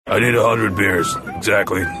I need 100 beers.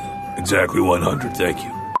 Exactly 100. Thank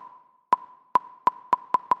you.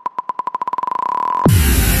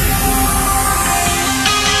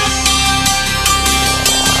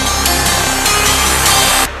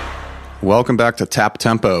 Welcome back to Tap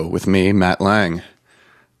Tempo with me, Matt Lang.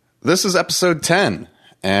 This is episode 10,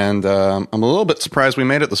 and I'm a little bit surprised we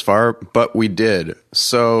made it this far, but we did.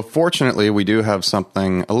 So fortunately, we do have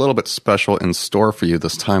something a little bit special in store for you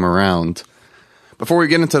this time around. Before we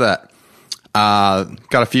get into that,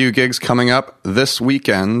 got a few gigs coming up this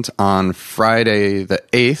weekend. On Friday the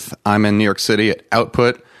 8th, I'm in New York City at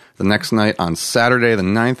Output. The next night, on Saturday the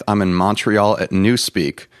 9th, I'm in Montreal at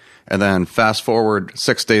Newspeak. And then fast forward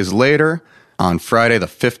 6 days later, on Friday the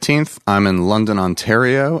 15th, I'm in London,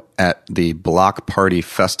 Ontario at the Block Party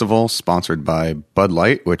Festival, sponsored by Bud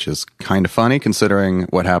Light, which is kind of funny considering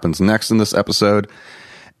what happens next in this episode.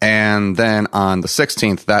 And then on the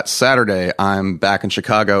 16th, that Saturday, I'm back in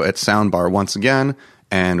Chicago at Soundbar once again,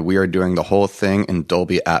 and we are doing the whole thing in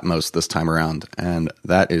Dolby Atmos this time around, and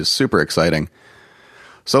that is super exciting.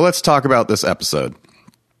 So let's talk about this episode.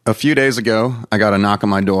 A few days ago, I got a knock on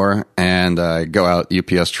my door, and I go out,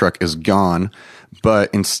 UPS truck is gone, but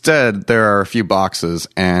instead there are a few boxes,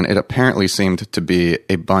 and it apparently seemed to be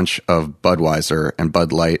a bunch of Budweiser and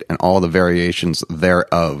Bud Light and all the variations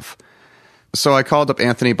thereof. So I called up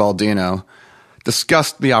Anthony Baldino,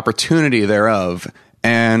 discussed the opportunity thereof,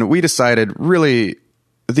 and we decided really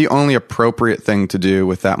the only appropriate thing to do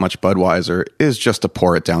with that much Budweiser is just to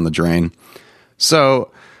pour it down the drain.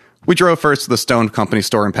 So we drove first to the Stone Company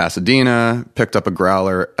store in Pasadena, picked up a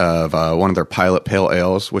growler of one of their Pilot Pale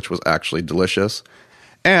Ales, which was actually delicious.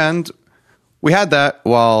 And we had that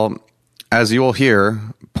while, as you will hear,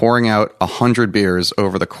 pouring out 100 beers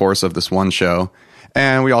over the course of this one show.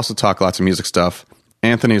 And we also talk lots of music stuff.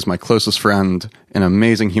 Anthony is my closest friend, an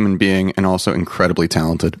amazing human being, and also incredibly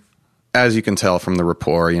talented. As you can tell from the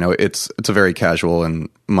rapport, you know, it's a very casual and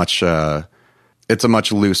it's a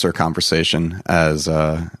much looser conversation, as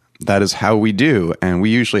that is how we do, and we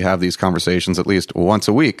usually have these conversations at least once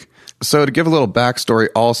a week. So to give a little backstory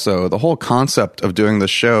also, the whole concept of doing this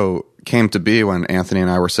show came to be when Anthony and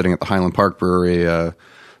I were sitting at the Highland Park Brewery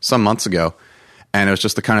some months ago, and it was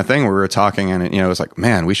just the kind of thing where we were talking, and it was like,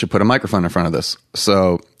 man, we should put a microphone in front of this.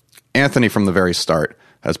 So Anthony, from the very start,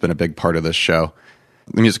 has been a big part of this show.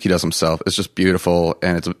 The music he does himself is just beautiful,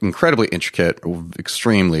 and it's incredibly intricate,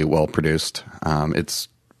 extremely well produced. It's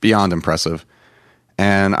beyond impressive.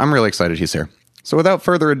 And I'm really excited he's here. So without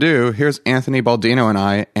further ado, here's Anthony Baldino and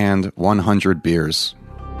I and 100 beers.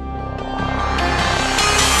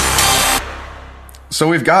 So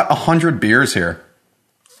we've got 100 beers here.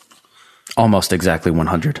 Almost exactly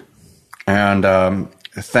 100. And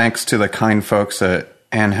thanks to the kind folks at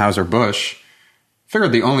Anheuser-Busch,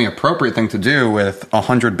 figured the only appropriate thing to do with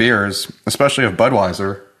 100 beers, especially of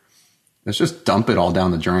Budweiser, is just dump it all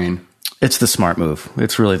down the drain. It's the smart move.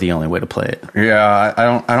 It's really the only way to play it. Yeah,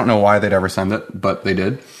 I don't know why they'd ever send it, but they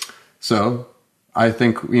did. So I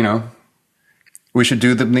think, we should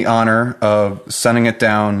do them the honor of sending it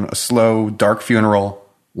down a slow, dark funeral,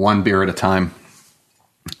 one beer at a time.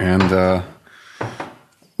 And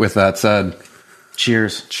with that said,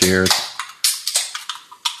 cheers. Cheers.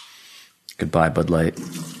 Goodbye, Bud Light.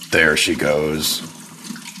 There she goes.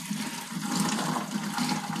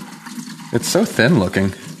 It's so thin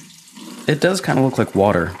looking. It does kind of look like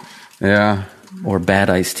water. Yeah. Or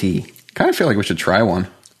bad iced tea. Kind of feel like we should try one.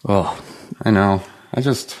 Oh. I know.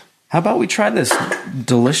 How about we try this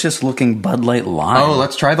delicious looking Bud Light lime? Oh,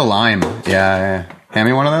 let's try the lime. Yeah. Hand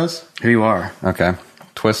me one of those. Here you are. Okay.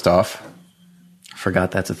 Twist off.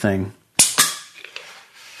 Forgot that's a thing.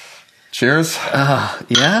 Cheers.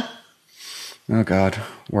 Yeah? Oh, God.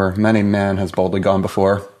 Where many man has boldly gone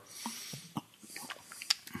before.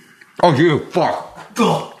 Oh, you. Fuck.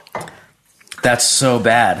 Ugh. That's so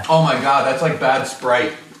bad. Oh, my God. That's like bad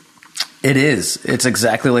Sprite. It is. It's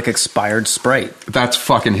exactly like expired Sprite. That's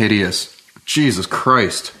fucking hideous. Jesus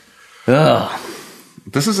Christ. Ugh.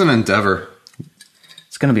 This is an endeavor.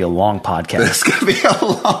 It's going to be a long podcast. It's going to be a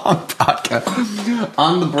long podcast.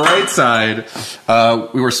 On the bright side,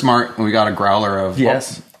 we were smart and we got a growler of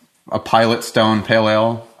a Pilot Stone Pale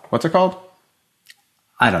Ale. What's it called?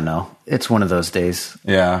 I don't know. It's one of those days.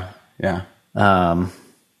 Yeah. How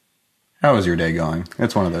was your day going?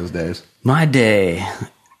 It's one of those days. My day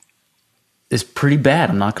is pretty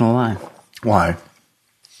bad, I'm not going to lie. Why?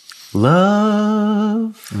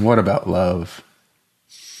 Love. What about love?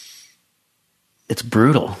 It's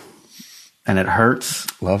brutal. And it hurts.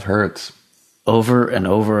 Love hurts. Over and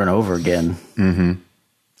over and over again. Mm-hmm.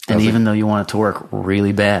 And even though you want it to work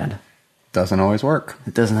really bad. Doesn't always work.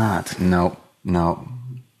 It does not. No.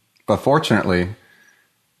 But fortunately,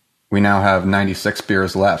 we now have 96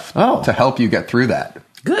 beers left Oh. to help you get through that.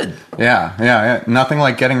 Good. Yeah. Nothing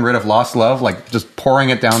like getting rid of lost love, like just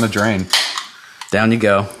pouring it down the drain. Down you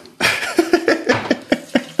go.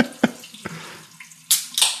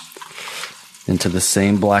 Into the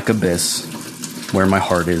same black abyss where my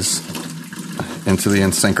heart is. Into the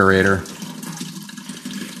incinerator.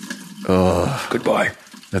 Ugh. Goodbye.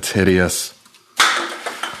 That's hideous.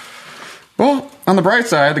 Well, on the bright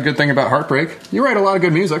side, the good thing about Heartbreak, you write a lot of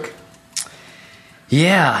good music.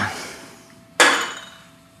 Yeah.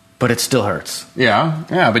 But it still hurts. Yeah,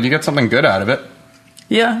 but you get something good out of it.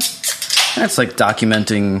 Yeah. And it's like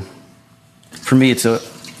documenting. For me, it's a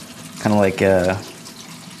kind of like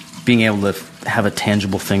being able to have a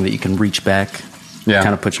tangible thing that you can reach back,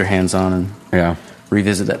 kind of put your hands on and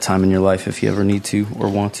revisit that time in your life if you ever need to or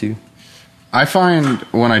want to. I find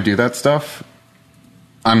when I do that stuff,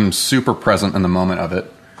 I'm super present in the moment of it.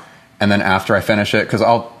 And then after I finish it, because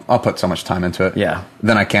I'll put so much time into it. Yeah.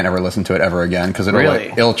 Then I can't ever listen to it ever again because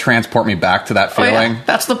it'll transport me back to that feeling. Oh, yeah.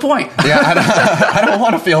 That's the point. I don't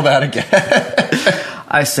want to feel that again.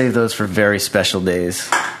 I save those for very special days.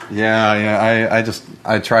 Yeah.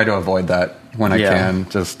 I try to avoid that when I can.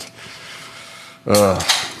 Just, Are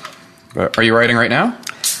you writing right now?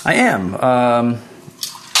 I am.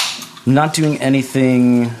 Not doing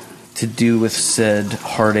anything to do with said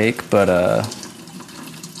heartache, but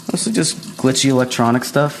mostly just glitchy electronic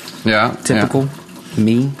stuff. Yeah. Typical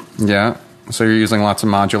me. Yeah. So you're using lots of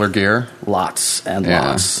modular gear? Lots and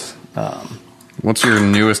lots. What's your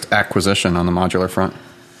newest acquisition on the modular front?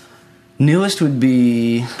 Newest would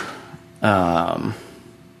be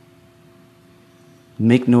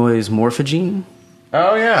Make Noise Morphogene.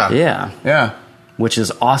 Oh, yeah. Yeah. Which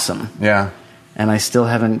is awesome. Yeah. And I still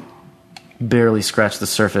haven't barely scratched the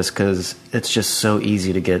surface because it's just so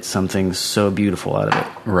easy to get something so beautiful out of it.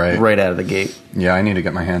 Right out of the gate. Yeah, I need to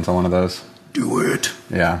get my hands on one of those. Do it.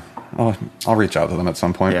 Yeah. I'll reach out to them at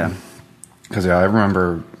some point. Yeah. Because, I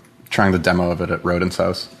remember trying the demo of it at Rodin's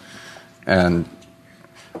house. And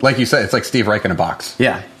like you said, it's like Steve Reich in a box.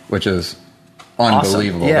 Yeah. Which is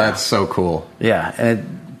unbelievable. Awesome. Yeah. That's so cool. Yeah.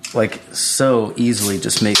 And it, so easily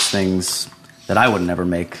just makes things that I would never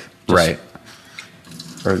make. Right.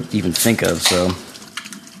 Or even think of, so.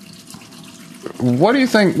 What do you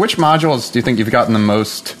think, which modules do you think you've gotten the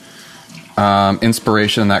most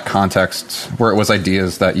inspiration in that context, where it was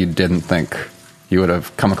ideas that you didn't think you would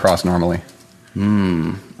have come across normally?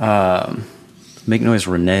 Make Noise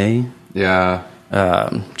Renee. Yeah.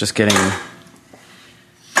 Just getting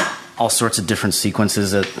all sorts of different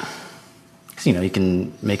sequences that, cause, you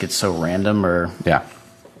can make it so random or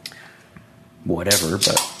whatever,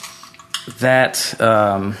 but that,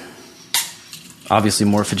 obviously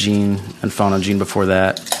Morphogene and Phonogene before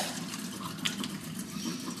that.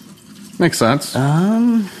 Makes sense.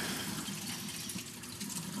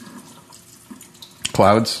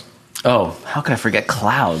 Clouds. Oh, how could I forget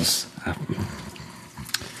Clouds?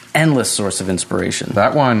 Endless source of inspiration.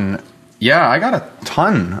 That one, I got a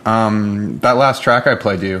ton. That last track I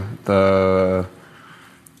played you, that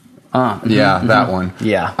one.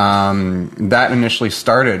 Yeah. That initially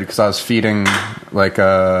started because I was feeding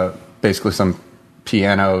basically some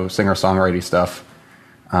piano singer-songwriting stuff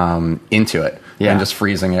into it. And just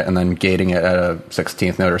freezing it and then gating it at a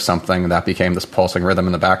 16th note or something. That became this pulsing rhythm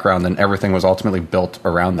in the background, and everything was ultimately built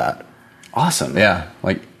around that. Awesome. Yeah,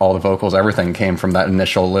 like all the vocals, everything came from that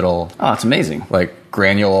initial little... Oh, it's amazing. Like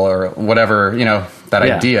granular or whatever, that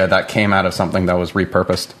idea that came out of something that was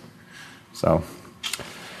repurposed. So...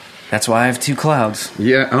 That's why I have 2 Clouds.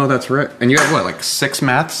 Yeah, oh, that's right. And you have what, like 6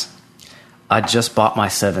 maths? I just bought my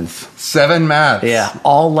 7th. 7 maths? Yeah,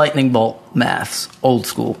 all lightning bolt maths. Old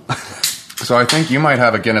school. So I think you might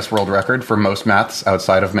have a Guinness World Record for most maths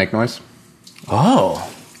outside of Make Noise.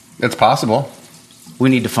 Oh. It's possible. We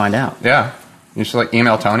need to find out. Yeah. You should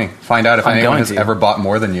email Tony. Find out if anyone has ever bought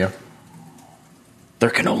more than you. There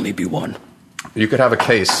can only be one. You could have a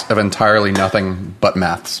case of entirely nothing but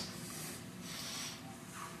maths.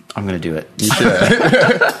 I'm going to do it. You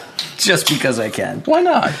should. Just because I can. Why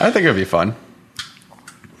not? I think it would be fun.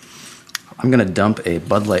 I'm going to dump a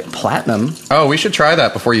Bud Light Platinum. Oh, we should try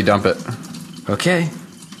that before you dump it. Okay.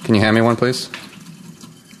 Can you hand me one, please?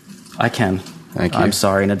 I can. Thank you. I'm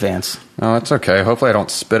sorry in advance. Oh, that's okay. Hopefully I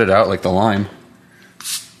don't spit it out like the lime.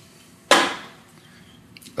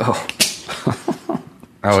 Oh.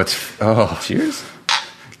 Oh. Cheers.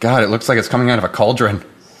 God, it looks like it's coming out of a cauldron.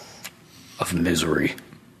 Of misery.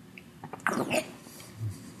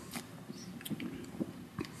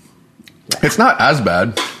 It's not as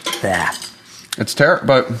bad. Yeah. It's terrible,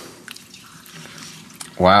 but...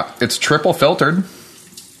 Wow. It's triple filtered.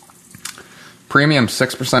 Premium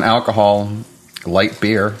 6% alcohol, light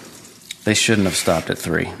beer. They shouldn't have stopped at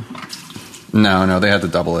 3. No, they had to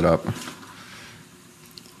double it up.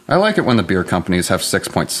 I like it when the beer companies have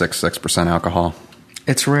 6.66% alcohol.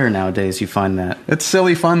 It's rare nowadays you find that. It's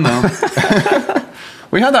silly fun, though.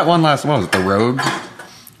 We had that one what was it, the Rogue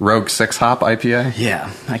 6-hop IPA?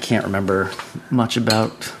 Yeah, I can't remember much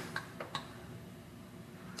about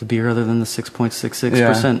the beer other than the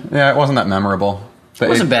 6.66%. Yeah, it wasn't that memorable. It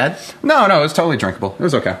wasn't bad. No, it was totally drinkable. It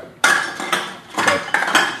was okay. But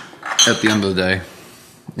at the end of the day,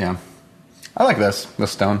 yeah. I like this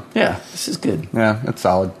Stone. Yeah, this is good. Yeah, it's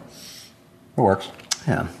solid. It works.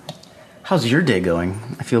 Yeah. How's your day going?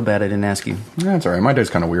 I feel bad I didn't ask you. Yeah, it's all right. My day's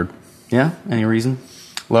kind of weird. Yeah? Any reason?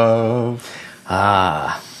 Love.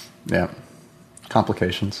 Ah. Yeah.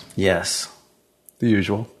 Complications. Yes. The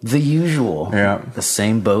usual. The usual. Yeah. The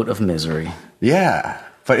same boat of misery. Yeah.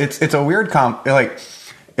 But it's a weird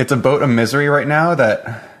it's a boat of misery right now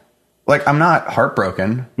that, I'm not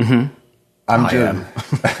heartbroken. Mm-hmm.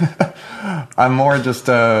 I'm more just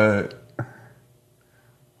a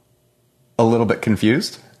little bit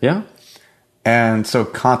confused. Yeah. And so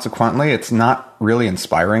consequently, it's not really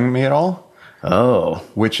inspiring me at all. Oh.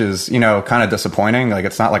 Which is, kind of disappointing.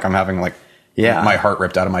 It's not like I'm having my heart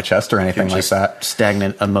ripped out of my chest or anything like that.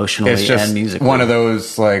 Stagnant emotionally it's just and musically. One of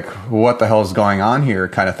those what the hell is going on here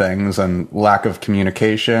kind of things, and lack of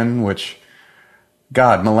communication, which,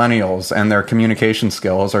 God, millennials and their communication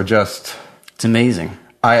skills are just... It's amazing.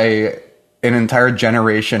 An entire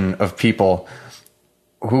generation of people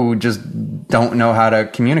who just don't know how to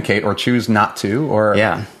communicate or choose not to, or...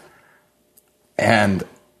 Yeah. And...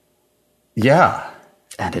 Yeah.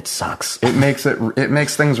 And it sucks. It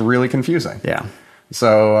makes things really confusing. Yeah.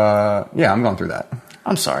 So, I'm going through that.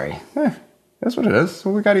 I'm sorry. That's what it is.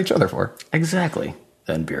 What we got each other for. Exactly.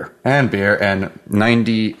 And beer. And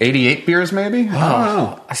 88 beers maybe? I don't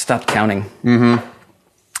know. I stopped counting. Mm-hmm.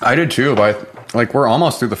 I did too, but we're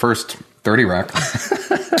almost through the first 30 rack,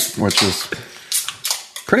 which is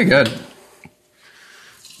pretty good.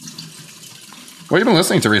 What have you been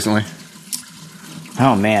listening to recently?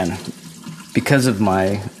 Oh, man. Because of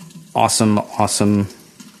my awesome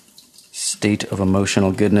state of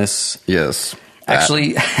emotional goodness. Yes.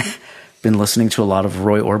 Actually, been listening to a lot of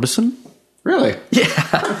Roy Orbison. Really?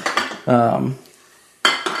 Yeah.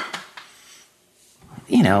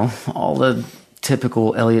 All the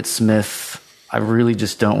typical Elliott Smith, I really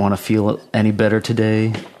just don't want to feel any better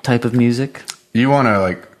today type of music. You want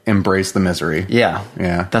to embrace the misery. Yeah.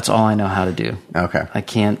 Yeah. That's all I know how to do. Okay. I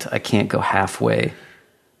can't go halfway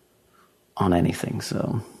on anything,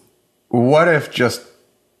 so. What if just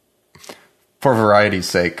for variety's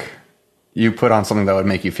sake, you put on something that would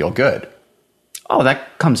make you feel good? Oh,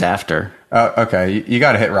 that comes after. Okay. You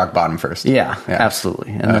got to hit rock bottom first. Yeah.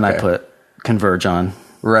 Absolutely. And then I put Converge on.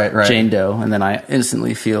 Right. Jane Doe, and then I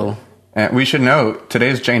instantly feel... And we should know,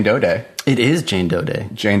 today's Jane Doe Day. It is Jane Doe Day.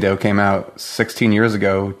 Jane Doe came out 16 years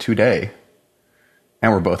ago today,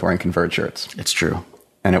 and we're both wearing Converge shirts. It's true.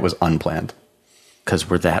 And it was unplanned. Because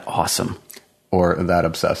we're that awesome. Or that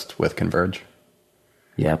obsessed with Converge.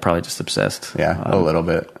 Yeah, probably just obsessed. Yeah, a little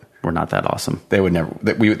bit. We're not that awesome. They would never...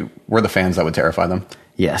 We're the fans that would terrify them.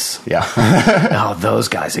 Yes. Yeah. Oh, those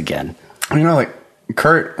guys again.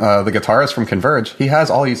 Kurt, the guitarist from Converge, he has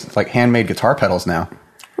all these handmade guitar pedals now.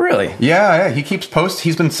 Really? Yeah. He keeps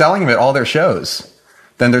he's been selling them at all their shows.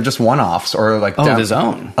 Then they're just one-offs or of his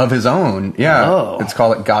own. Of his own. Yeah. Oh. It's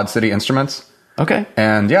called God City Instruments. Okay.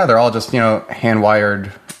 And yeah, they're all just,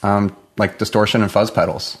 hand-wired distortion and fuzz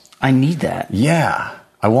pedals. I need that. Yeah.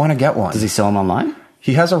 I want to get one. Does he sell them online?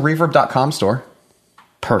 He has a reverb.com store.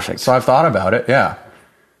 Perfect. So I've thought about it. Yeah.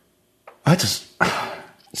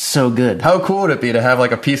 So good. How cool would it be to have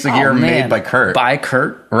a piece of gear made by Kurt? By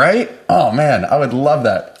Kurt? Right? Oh, man. I would love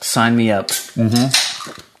that. Sign me up.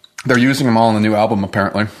 Mm-hmm. They're using them all in the new album,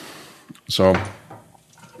 apparently. So.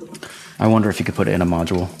 I wonder if you could put it in a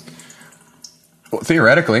module. Well,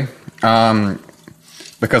 theoretically.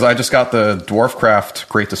 Because I just got the Dwarfcraft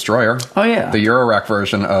Great Destroyer. Oh, yeah. The Eurorack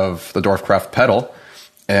version of the Dwarfcraft pedal.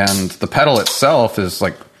 And the pedal itself is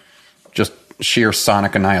just sheer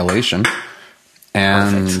sonic annihilation.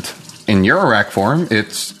 And Perfect. In Eurorack form,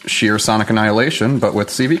 it's sheer sonic annihilation, but with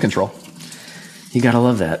CV control. You gotta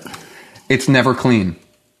love that. It's never clean.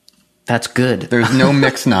 That's good. There's no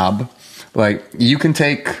mix knob. You can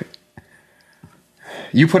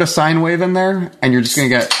you put a sine wave in there, and you're just gonna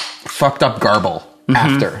get fucked up garble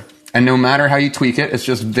after. And no matter how you tweak it, it's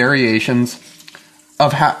just variations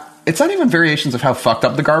of how... It's not even variations of how fucked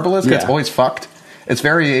up the garble is, because it's always fucked. It's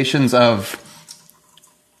variations of...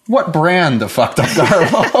 What brand of fucked up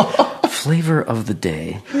garble? flavor of the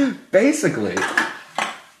day. Basically.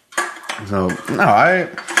 So,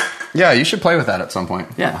 yeah, you should play with that at some point.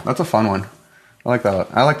 Yeah. That's a fun one. I like that.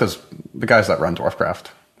 I like the guys that run Dwarfcraft.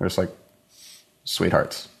 They're just like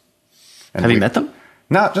sweethearts. And Have you met them?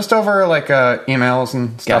 No, just over like emails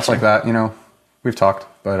and stuff Gotcha. like that. You know, we've talked,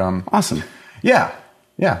 but Awesome. yeah,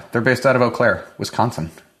 they're based out of Eau Claire,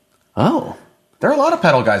 Wisconsin. Oh, There are a lot of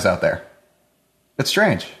pedal guys out there. It's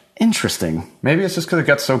strange. interesting. Maybe it's just because it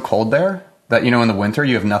gets so cold there that, you know, in the winter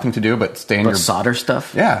you have nothing to do but stay in your solder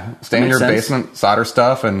stuff. Yeah, stay in Makes your sense. basement, solder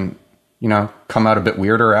stuff, and, you know, come out a bit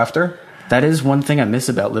weirder after. That is one thing I miss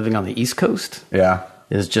about living on the East Coast. Yeah.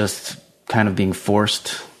 Is just kind of being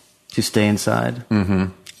forced to stay inside. Mm-hmm.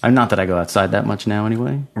 I'm not that I go outside that much now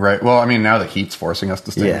anyway. Right. Well, I mean, now the heat's forcing us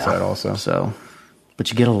to stay inside also. So, but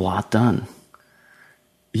you get a lot done.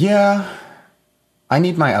 Yeah. I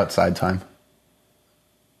need my outside time.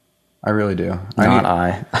 I really do.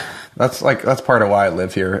 That's part of why I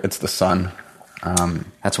live here. It's the sun.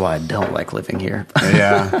 That's why I don't like living here.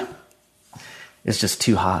 Yeah. It's just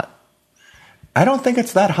too hot. I don't think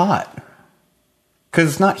it's that hot. Because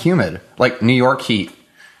it's not humid. Like New York heat,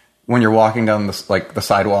 when you're walking down the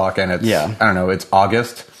sidewalk and it's, I don't know, it's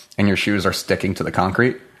August and your shoes are sticking to the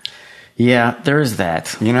concrete. Yeah, there is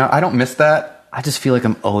that. You know, I don't miss that. I just feel like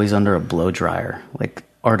I'm always under a blow dryer, like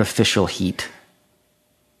artificial heat.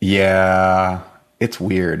 Yeah, it's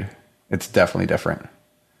weird. It's definitely different.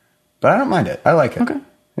 But I don't mind it. I like it. Okay.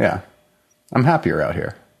 Yeah. I'm happier out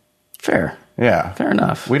here. Fair. Yeah. Fair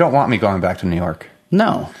enough. We don't want me going back to New York.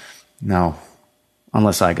 No. No.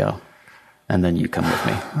 Unless I go. And then you come with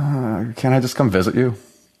me. Can I just come visit you?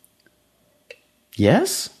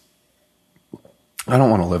 Yes? I don't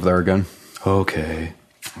want to live there again. Okay.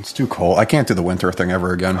 It's too cold. I can't do the winter thing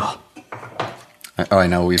ever again. I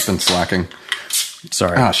know. We've been slacking.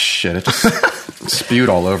 Sorry. Oh, shit. It just spewed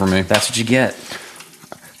all over me. That's what you get.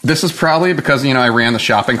 This is probably because, you know, I ran the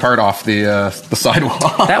shopping cart off the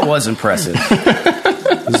sidewalk. That was impressive.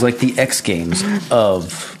 It was like the X Games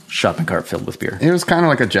of shopping cart filled with beer. It was kind of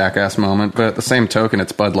like a jackass moment, but at the same token,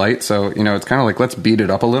 it's Bud Light. So, you know, it's kind of like, let's beat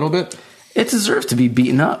it up a little bit. It deserves to be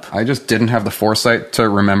beaten up. I just didn't have the foresight to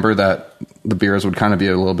remember that the beers would kind of be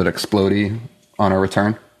a little bit explodey on our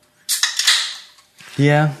return.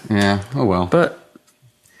 Yeah. Yeah. Oh, well. But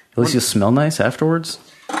at least you'll smell nice afterwards.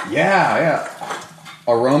 Yeah.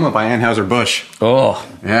 Aroma by Anheuser-Busch. Oh.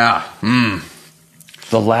 Yeah.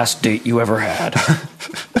 The last date you ever had.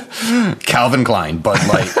 Calvin Klein, Bud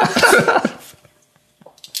Light.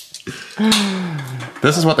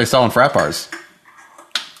 This is what they sell in frat bars.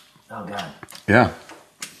 Oh, God. Yeah.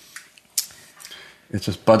 It's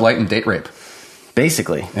just Bud Light and date rape.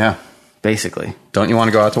 Basically. Yeah. Basically. Don't you want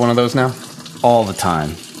to go out to one of those now? All the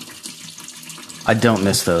time. I don't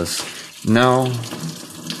miss those. No.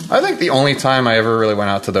 I think the only time I ever really went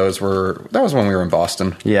out to those was when we were in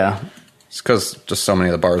Boston. Yeah. It's because just so many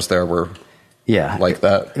of the bars there were like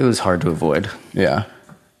that. It was hard to avoid. Yeah.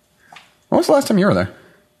 When was the last time you were there?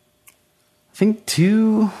 I think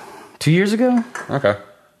 2 years ago. Okay.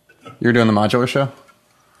 You were doing the modular show?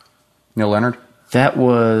 Neil Leonard? That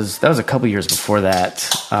was a couple years before that.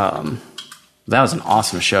 That was an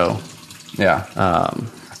awesome show. Yeah.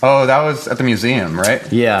 That was at the museum, right?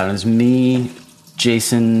 Yeah, it was me,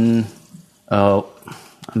 Jason. Oh,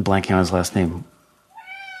 I'm blanking on his last name.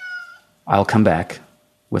 I'll come back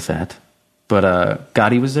with that. But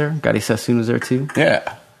Gotti was there. Gotti Sassoon was there too.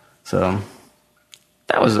 Yeah. So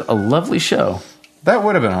that was a lovely show. That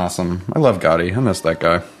would have been awesome. I love Gotti. I miss that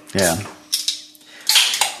guy. Yeah.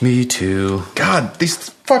 Me too. God, these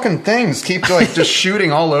fucking things keep just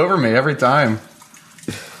shooting all over me every time.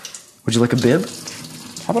 Would you like a bib?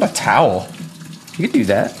 How about a towel? You could do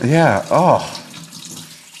that. Yeah. Oh.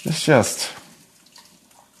 It's just...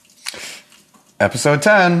 Episode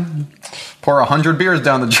 10. Pour 100 beers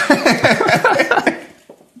down the drain.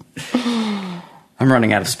 I'm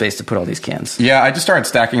running out of space to put all these cans. Yeah, I just started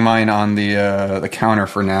stacking mine on the counter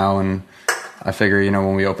for now, and I figure, you know,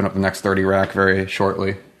 when we open up the next 30 rack very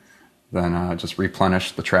shortly, then just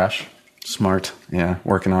replenish the trash. Smart. Yeah,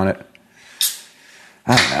 working on it.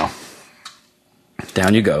 I don't know.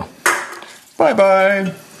 Down you go.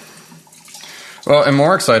 Bye-bye. Well, in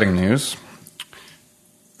more exciting news,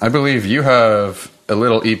 I believe you have a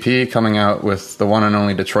little EP coming out with the one and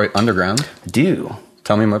only Detroit Underground. I do.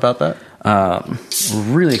 Tell me more about that.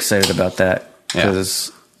 Really excited about that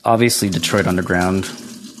because obviously Detroit Underground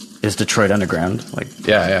is Detroit Underground.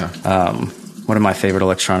 One of my favorite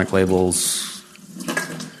electronic labels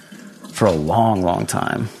for a long, long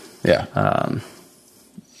time. Yeah.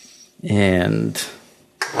 And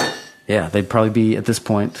they'd probably be at this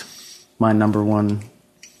point my number one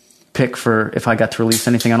pick for if I got to release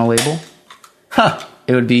anything on a label,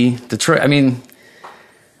 it would be Detroit. I mean,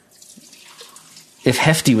 if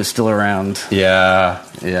Hefty was still around. Yeah.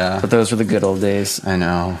 But those were the good old days. I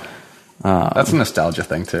know. That's a nostalgia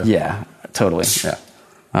thing, too. Yeah, totally. Yeah.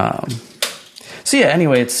 So, yeah,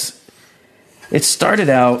 anyway, it started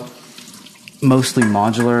out mostly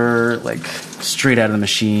modular, like straight out of the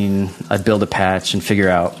machine. I'd build a patch and figure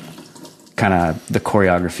out kind of the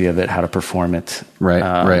choreography of it, how to perform it. Right.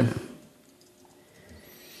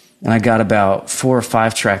 And I got about 4 or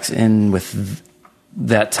 5 tracks in with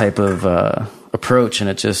that type of approach, and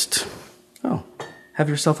it just, have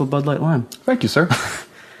yourself a Bud Light Lime. Thank you, sir.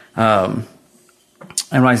 And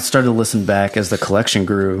when I started to listen back as the collection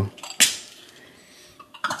grew,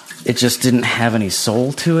 it just didn't have any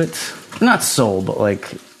soul to it. Not soul, but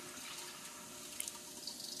like,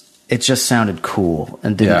 it just sounded cool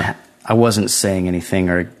and didn't. I wasn't saying anything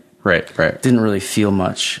or right. Didn't really feel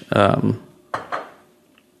much. It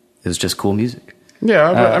was just cool music.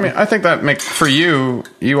 Yeah, but I mean, I think that makes for you.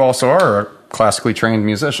 You also are a classically trained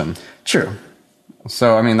musician. True.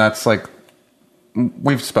 So I mean, that's like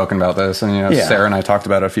we've spoken about this, and Sarah and I talked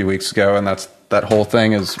about it a few weeks ago, and that whole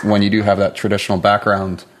thing is when you do have that traditional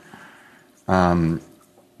background.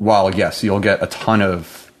 While yes, you'll get a ton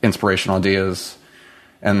of inspirational ideas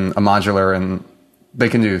and a modular, and they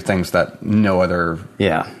can do things that no other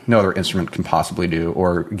instrument can possibly do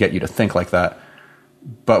or get you to think like that.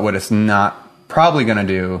 But what it's not probably going to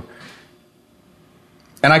do,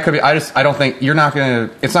 and I don't think it's not going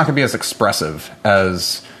to be as expressive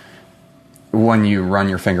as when you run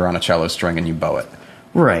your finger on a cello string and you bow it.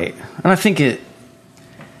 Right. And I think it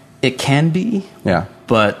can be. Yeah.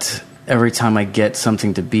 But every time I get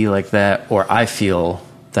something to be like that, or I feel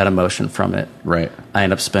that emotion from it, right, I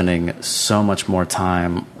end up spending so much more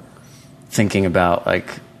time thinking about,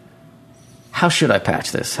 like, how should I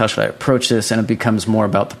patch this? How should I approach this? And it becomes more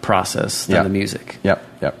about the process than the music. Yep.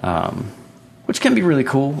 Which can be really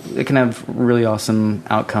cool. It can have really awesome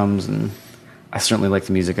outcomes, and I certainly like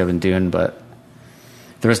the music I've been doing, but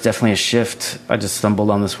there was definitely a shift. I just stumbled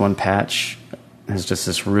on this one patch. It's just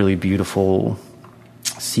this really beautiful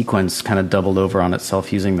sequence kind of doubled over on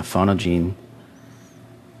itself using the phonogene,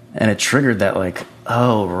 and it triggered that, like,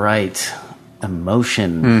 oh right,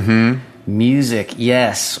 emotion, music,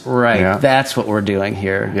 yes, right, that's what we're doing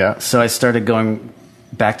here. So I started going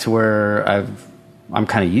back to where I'm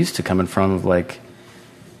kind of used to coming from, of like,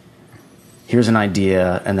 here's an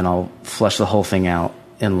idea, and then I'll flesh the whole thing out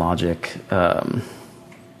in Logic, and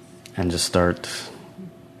just start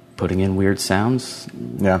putting in weird sounds,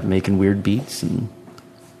 making weird beats. And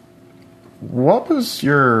what was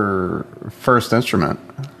your first instrument?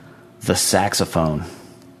 The saxophone.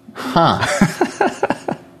 Huh.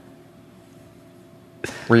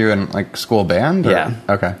 Were you in, like, school band? Or? Yeah.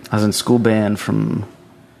 Okay. I was in school band from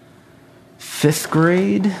 6th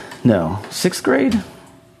grade,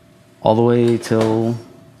 all the way till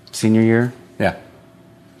senior year. Yeah.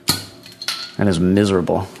 And it was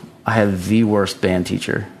miserable. I had the worst band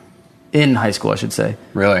teacher. In high school, I should say.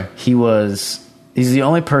 Really? He's the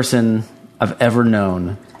only person I've ever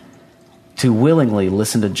known to willingly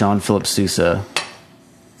listen to John Philip Sousa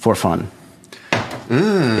for fun.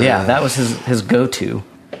 Yeah, that was his go-to.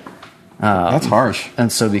 That's harsh.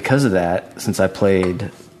 And so because of that, since I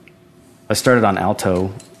started on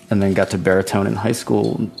alto and then got to baritone in high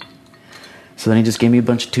school. So then he just gave me a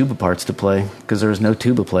bunch of tuba parts to play because there was no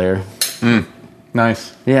tuba player.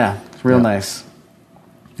 Nice. Yeah, real nice.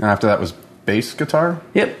 And after that was bass guitar?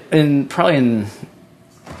 Yep, and probably in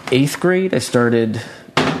 8th grade I started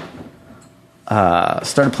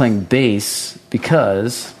playing bass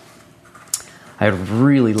because I had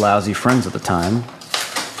really lousy friends at the time,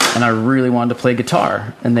 and I really wanted to play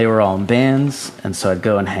guitar, and they were all in bands, and so I'd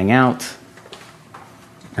go and hang out,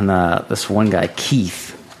 and this one guy,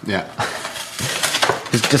 Keith,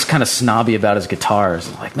 was just kind of snobby about his guitars.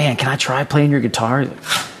 I'm like, man, can I try playing your guitar? Like,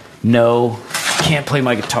 no, can't play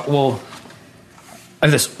my guitar. Well, I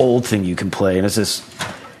have this old thing you can play, and it's this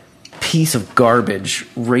piece of garbage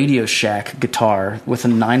Radio Shack guitar with a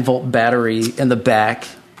 9-volt battery in the back.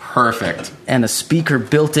 Perfect. And a speaker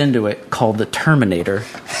built into it called the Terminator.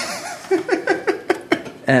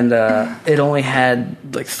 And it only had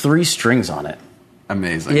like 3 strings on it.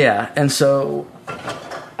 Amazing. Yeah, and so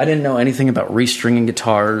I didn't know anything about restringing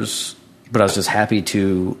guitars, but I was just happy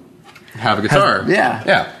to have a guitar.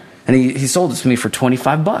 Yeah. And he sold it to me for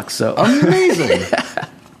 $25. So amazing.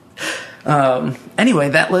 Anyway,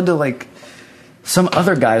 that led to like some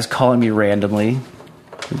other guys calling me randomly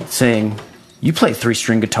saying, "You play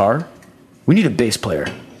 3-string guitar? We need a bass player."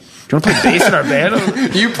 you want to play bass in our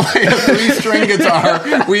band? You play a 3-string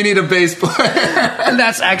guitar. We need a bass player. And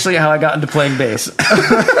that's actually how I got into playing bass.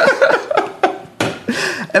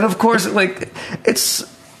 And of course, like, it's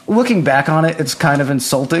looking back on it, it's kind of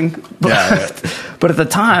insulting. But, but at the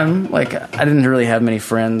time, like, I didn't really have many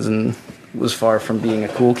friends and was far from being a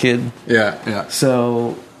cool kid. Yeah.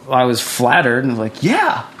 So I was flattered and was like,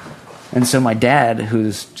 yeah. And so my dad,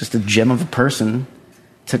 who's just a gem of a person,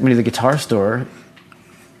 took me to the guitar store,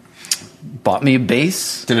 bought me a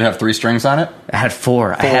bass. Did it have 3 strings on it? I had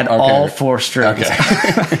 4. I had all 4 strings. Okay.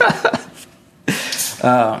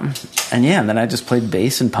 And then I just played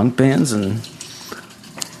bass in punk bands and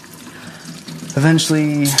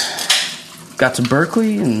eventually got to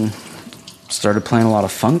Berkeley and started playing a lot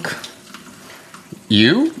of funk.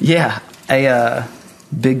 You? Yeah. A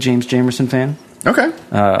big James Jamerson fan. Okay.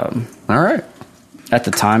 All right. At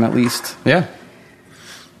the time, at least. Yeah.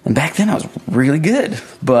 And back then I was really good.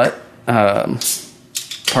 But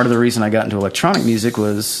part of the reason I got into electronic music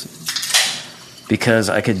was because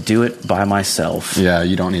I could do it by myself. Yeah,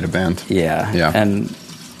 you don't need a band. Yeah. And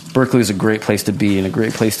Berkeley is a great place to be and a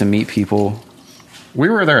great place to meet people. We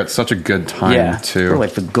were there at such a good time, too. We're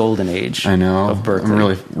like the golden age of Berkeley. I'm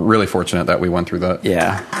really, really fortunate that we went through that.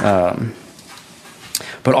 Yeah.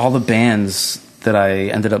 But all the bands that I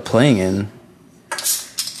ended up playing in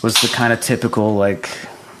was the kind of typical, like,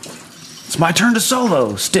 it's my turn to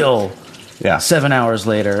solo still. Yeah. 7 hours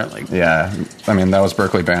later. Like, yeah. I mean, that was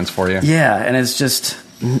Berkeley bands for you. Yeah. And it's just,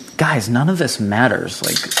 guys, none of this matters.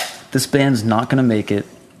 Like, this band's not going to make it.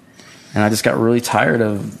 And I just got really tired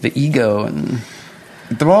of the ego and,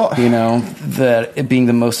 that it being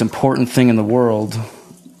the most important thing in the world.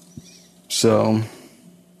 So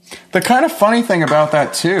the kind of funny thing about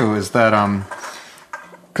that too is that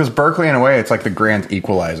because Berkeley, in a way, it's like the grand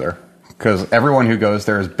equalizer, because everyone who goes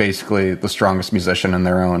there is basically the strongest musician in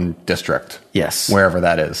their own district. Yes. Wherever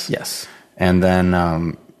that is. Yes. And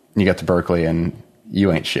then you get to Berkeley and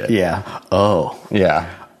you ain't shit. Yeah. Oh.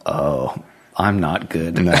 Yeah. Oh. I'm not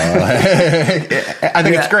good. No. I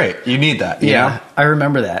think it's great. You need that. You know? I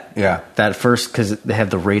remember that. Yeah. That first, because they have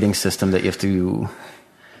the rating system that you have to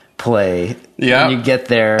play. Yeah. And you get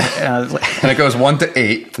there. And it goes 1 to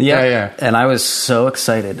 8. Yeah. And I was so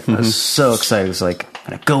excited. Mm-hmm. I was so excited. It was like, I'm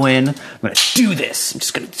going to go in. I'm going to do this.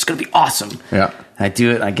 It's going to be awesome. Yeah. And I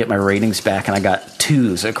do it. And I get my ratings back. And I got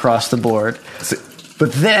 2s across the board.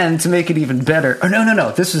 But then, to make it even better... Oh,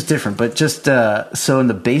 no. This was different. But just... so in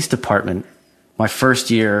the bass department... My first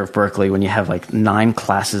year of Berkeley, when you have like 9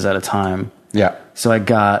 classes at a time. Yeah. So I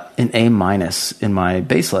got an A- in my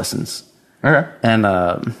bass lessons. Okay. And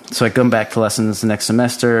so I come back to lessons the next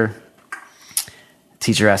semester.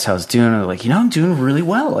 Teacher asked how I was doing. And I'm like, I'm doing really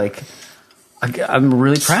well. Like, I'm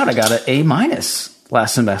really proud. I got an A-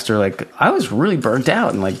 last semester. Like, I was really burnt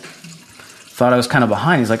out and like thought I was kind of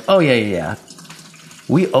behind. He's like, oh, yeah.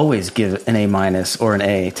 We always give an A- or an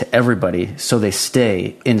A to everybody so they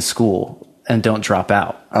stay in school and don't drop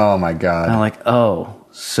out. Oh my God. And I'm like, oh,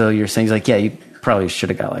 so you're saying, he's like, yeah, you probably should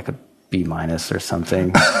have got like a B- or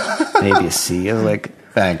something, maybe a C. I was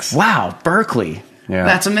like, thanks. Wow, Berkeley. Yeah.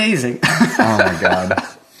 That's amazing. Oh my God.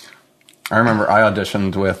 I remember I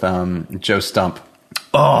auditioned with Joe Stump.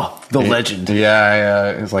 Oh, the legend. Yeah.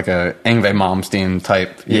 It was like a Yngwie Malmsteen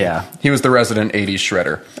type. Yeah. He was the resident 80s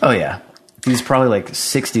shredder. Oh yeah. He's probably like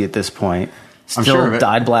 60 at this point. Still sure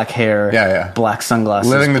dyed black hair, black sunglasses,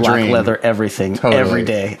 living the black dream. leather, everything, totally. Every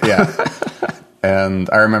day. Yeah. And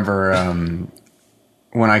I remember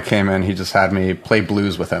when I came in, he just had me play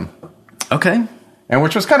blues with him. Okay. And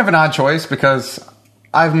which was kind of an odd choice because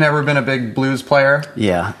I've never been a big blues player.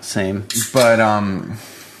 Yeah, same. But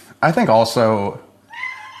I think also...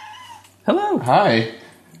 Hello. Hi.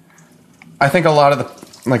 I think a lot of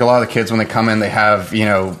the kids when they come in, they have,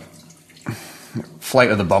 Flight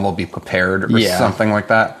of the Bumblebee prepared or something like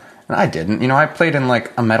that. And I didn't. I played in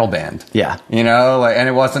like a metal band. Yeah. And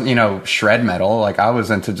it wasn't, shred metal. Like I was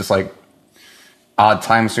into just like odd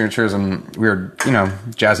time signatures and weird,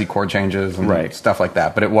 jazzy chord changes and stuff like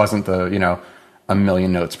that. But it wasn't the, a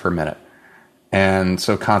million notes per minute. And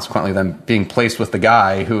so consequently then being placed with the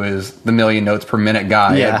guy who is the million notes per minute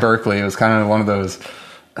guy at Berkeley, it was kind of one of those,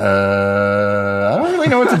 I don't really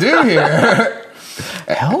know what to do here.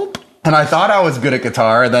 Help? And I thought I was good at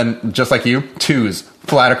guitar, and then, just like you, 2s,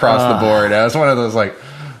 flat across the board. I was one of those, like,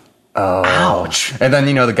 oh. Ouch. And then,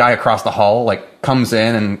 the guy across the hall, like, comes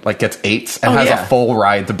in and, like, gets 8s and has a full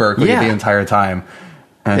ride to Berkeley the entire time.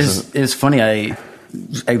 And it's funny,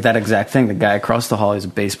 that exact thing, the guy across the hall, he's a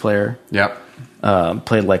bass player. Yep.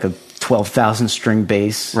 Played, like, a 12,000 string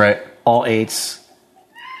bass. Right. All 8s.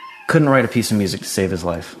 Couldn't write a piece of music to save his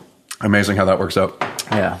life. Amazing how that works out.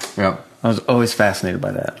 Yeah. Yeah. I was always fascinated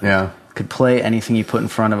by that. Yeah. Could play anything you put in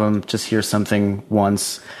front of them, just hear something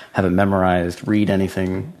once, have it memorized, read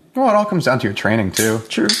anything. Well, it all comes down to your training, too.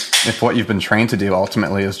 True. If what you've been trained to do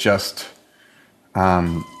ultimately is just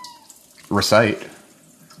recite,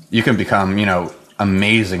 you can become,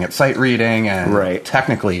 amazing at sight reading and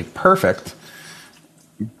technically perfect.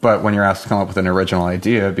 But when you're asked to come up with an original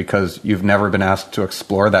idea because you've never been asked to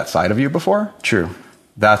explore that side of you before, true,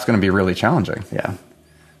 that's going to be really challenging. Yeah.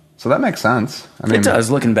 So that makes sense. I mean, it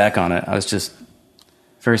does. Looking back on it, I was just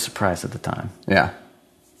very surprised at the time. Yeah.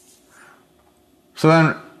 So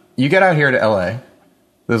then you get out here to LA.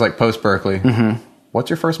 There's like post Berkeley. Mm-hmm.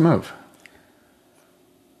 What's your first move?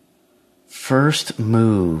 First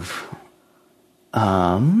move.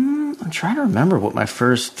 I'm trying to remember what my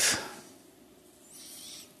first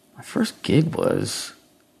gig was.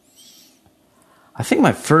 I think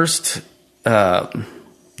my first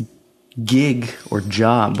gig or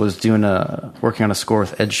job was working on a score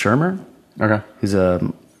with Ed Shermer. Okay. He's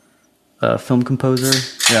a film composer.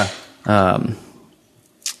 Yeah.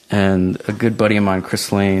 And a good buddy of mine,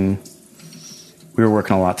 Chris Lane, we were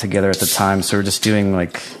working a lot together at the time, so we were just doing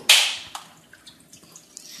like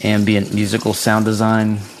ambient musical sound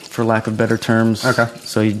design, for lack of better terms. Okay.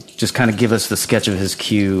 So he'd just kind of give us the sketch of his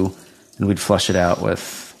cue, and we'd flush it out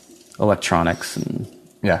with electronics and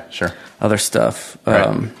other stuff.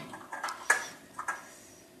 Right.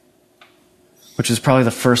 Which was probably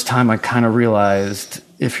the first time I kind of realized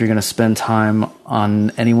if you're going to spend time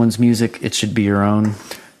on anyone's music, it should be your own.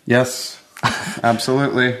 Yes,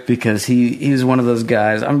 absolutely. Because he was one of those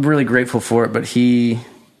guys. I'm really grateful for it, but he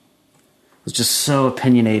was just so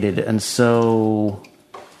opinionated and so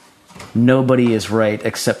nobody is right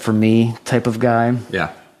except for me type of guy.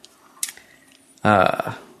 Yeah.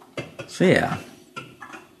 So yeah.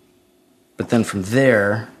 But then from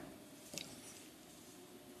there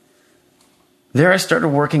I started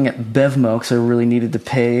working at Bevmo because I really needed to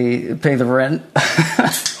pay the rent.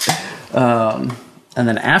 And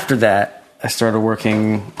then after that, I started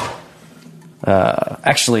working.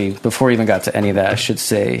 Actually, before I even got to any of that, I should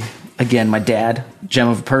say, again, my dad, gem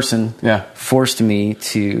of a person, forced me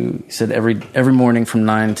to. He said every morning from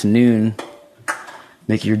 9 to noon,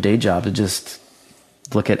 make it your day job to just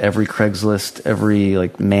look at every Craigslist, every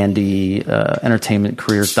like Mandy,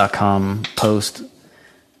 entertainmentcareers.com post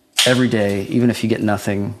every day, even if you get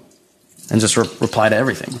nothing, and just reply to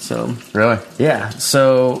everything. So really, yeah.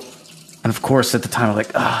 So. And of course, at the time, I was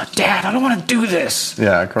like, Dad, I don't want to do this.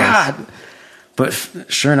 Yeah, of course. God. But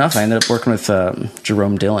sure enough, I ended up working with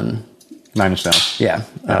Jerome Dillon. Nine Inch Nails. Yeah.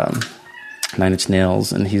 9 Inch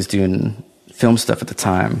Nails. And he's doing film stuff at the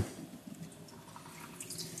time.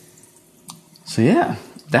 So, yeah,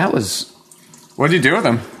 that was... What did you do with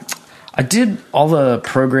him? I did all the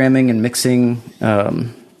programming and mixing. We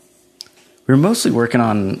were mostly working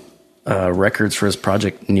on records for his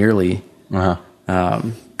project, Nearly. Uh-huh.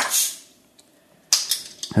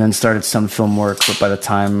 And then started some film work, but by the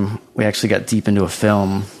time we actually got deep into a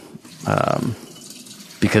film,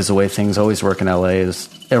 because the way things always work in LA is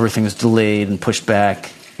everything's delayed and pushed back.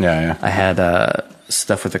 Yeah. I had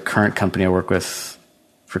stuff with the current company I work with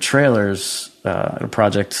for trailers, a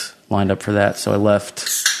project lined up for that, so I left.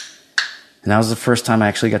 And that was the first time I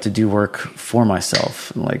actually got to do work for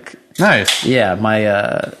myself. And like, nice. Yeah,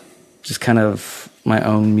 my just kind of my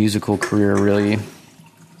own musical career really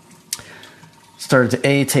started to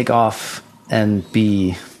A, take off, and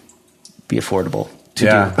B, be affordable to do.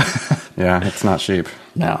 Yeah, it's not cheap.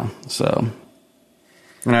 No, so.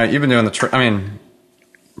 You've been doing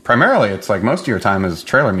primarily it's like most of your time is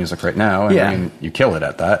trailer music right now. And I mean, you kill it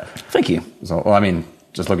at that. Thank you. So,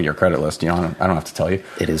 just look at your credit list. I don't have to tell you.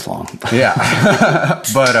 It is long. Yeah.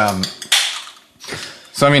 But,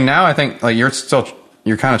 so now I think like you're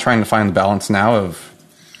kind of trying to find the balance now of,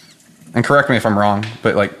 and correct me if I'm wrong,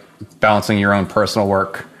 but like, balancing your own personal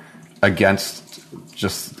work against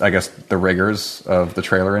just, I guess, the rigors of the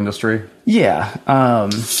trailer industry. Yeah.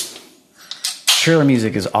 Trailer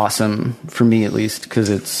music is awesome for me, at least, because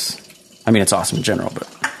it's awesome in general, but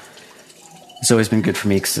it's always been good for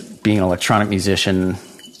me because being an electronic musician,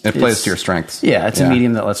 it plays to your strengths. Yeah. It's a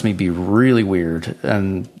medium that lets me be really weird,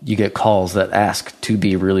 and you get calls that ask to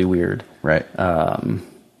be really weird. Right. But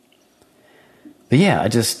yeah,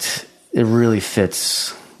 it really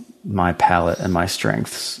fits my palette and my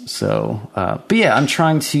strengths. So, but yeah, I've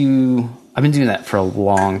been doing that for a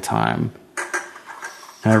long time.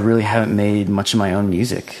 And I really haven't made much of my own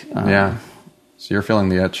music. Yeah. So you're feeling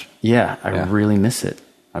the itch. Yeah, I really miss it.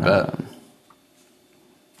 I bet.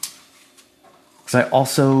 Because I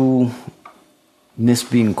also miss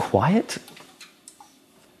being quiet.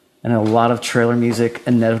 And a lot of trailer music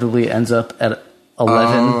inevitably ends up at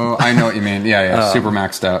 11. Oh, I know what you mean. Yeah. Super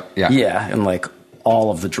maxed out. Yeah. Yeah, and like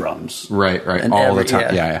all of the drums. Right. And all the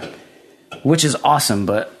time. Yeah. Which is awesome,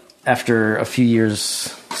 but after a few years,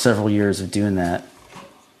 several years of doing that,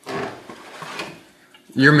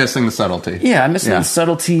 you're missing the subtlety. Yeah, I'm missing the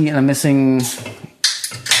subtlety, and I'm missing,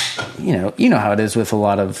 you know how it is with a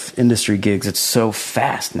lot of industry gigs. It's so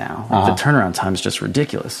fast now. The turnaround time is just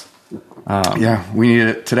ridiculous. We need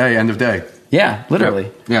it today, end of day. Yeah,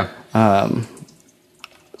 literally. Yep. Yeah.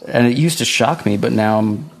 And it used to shock me, but now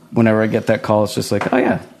whenever I get that call, it's just like, oh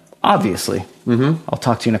yeah, obviously. Mm-hmm. I'll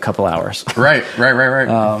talk to you in a couple hours. Right.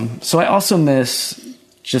 So I also miss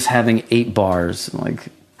just having 8 bars. Like,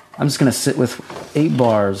 I'm just going to sit with 8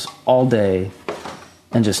 bars all day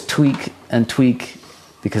and just tweak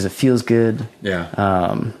because it feels good.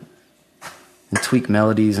 Yeah. And tweak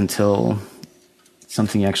melodies until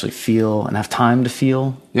something you actually feel and have time to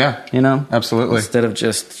feel. Yeah. Absolutely. Instead of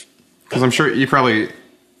just... Because I'm sure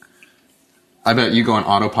I bet you go on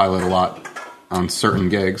autopilot a lot on certain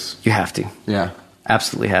gigs. You have to. Yeah.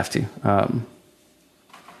 Absolutely have to.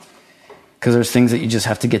 Because there's things that you just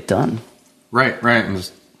have to get done. Right. And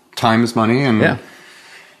just time is money, and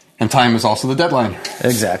time is also the deadline.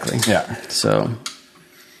 Exactly. Yeah. So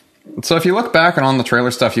if you look back on the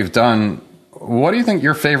trailer stuff you've done, what do you think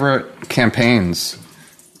your favorite campaigns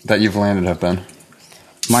that you've landed have been?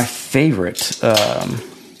 My favorite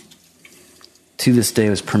to this day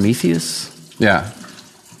was Prometheus. Yeah.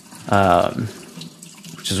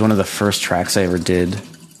 Which is one of the first tracks I ever did.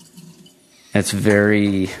 It's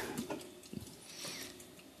very,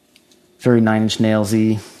 very Nine Inch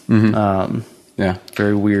Nails-y. Mm-hmm.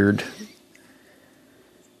 Very weird.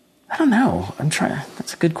 I don't know.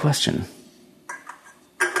 That's a good question.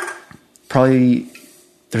 Probably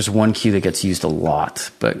there's one cue that gets used a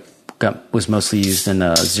lot, but was mostly used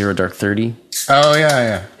in Zero Dark 30. Oh,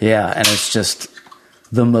 yeah. Yeah, and it's just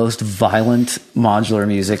the most violent modular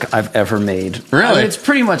music I've ever made. Really? I mean, it's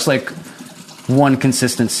pretty much like one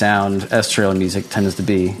consistent sound, as trailer music tends to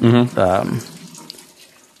be. Mm-hmm.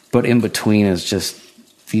 But in between is just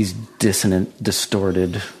these dissonant,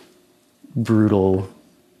 distorted, brutal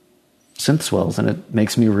synth swells, and it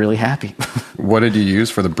makes me really happy. What did you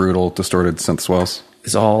use for the brutal, distorted synth swells?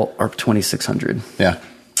 It's all ARP 2600. Yeah.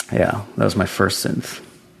 Yeah, that was my first synth.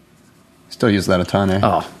 Still use that a ton, eh?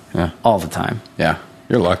 Oh, yeah. All the time. Yeah.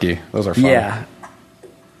 You're lucky. Those are fun. Yeah.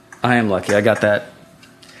 I am lucky. I got that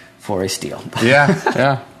for a steal.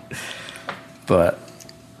 Yeah. But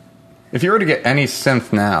if you were to get any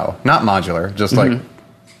synth now, not modular, just like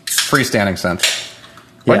freestanding synth,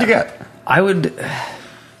 what'd you get? I'd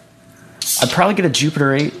probably get a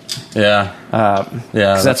Jupiter 8. Yeah.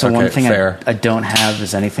 Because that's the one thing I don't have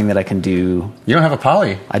is anything that I can do. You don't have a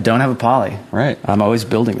poly. I don't have a poly. Right. I'm always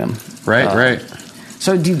building them. Right.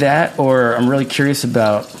 So I do that, or I'm really curious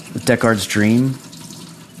about Deckard's Dream,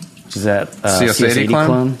 which is that CS80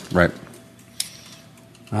 clone. Right.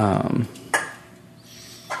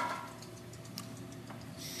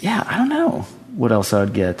 Yeah, I don't know what else I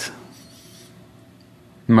would get.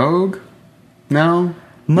 Moog? No.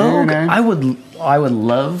 Moog, No. I would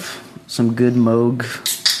love some good Moog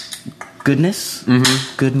goodness.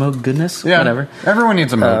 Mm-hmm. Good Moog goodness. Yeah. Whatever. Everyone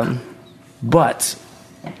needs a Moog. But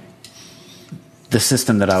the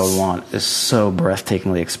system that I would want is so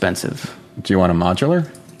breathtakingly expensive. Do you want a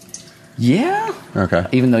modular? Yeah. Okay.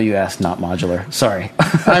 Even though you asked not modular. Sorry.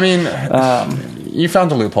 I mean, you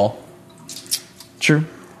found a loophole. True.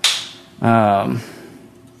 I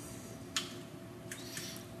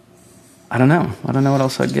don't know. I don't know what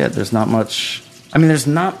else I'd get. There's not much. I mean, there's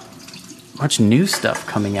not much new stuff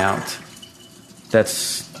coming out that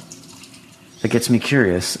gets me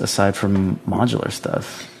curious aside from modular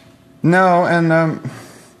stuff. No, and I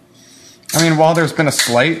mean, while there's been a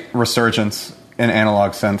slight resurgence in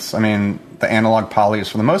analog synths, I mean, the analog polys,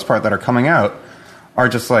 for the most part, that are coming out are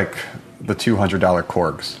just like the $200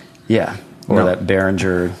 Korgs. Yeah, or that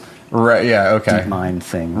Behringer right, yeah, okay. DeepMind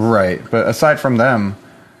thing. Right, but aside from them,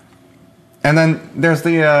 and then there's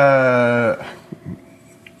the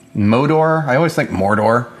Modor. I always think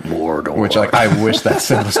Mordor. Which, like, I wish that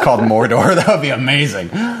synth was called Mordor. That would be amazing.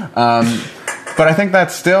 But I think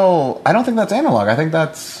that's still... I don't think that's analog. I think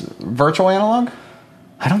that's virtual analog.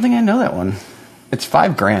 I don't think I know that one. It's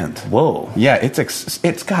 $5,000. Whoa. Yeah,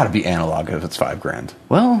 it's got to be analog if it's $5,000.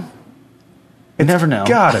 Well, you never know.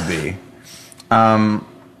 Got to be. But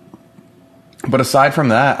aside from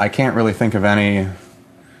that, I can't really think of any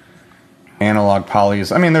analog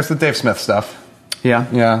polys. I mean, there's the Dave Smith stuff. Yeah.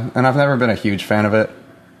 Yeah, and I've never been a huge fan of it.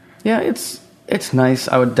 Yeah, it's nice.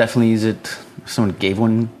 I would definitely use it if someone gave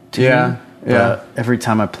one to me. But every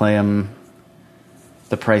time I play them,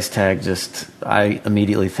 the price tag I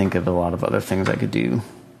immediately think of a lot of other things I could do.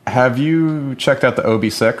 Have you checked out the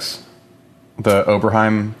OB6? The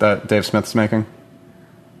Oberheim that Dave Smith's making?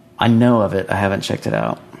 I know of it. I haven't checked it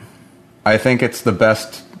out. I think it's the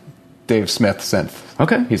best Dave Smith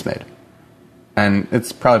synth he's made. And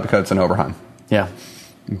it's probably because it's an Oberheim. Yeah.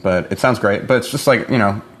 But it sounds great. But it's just like,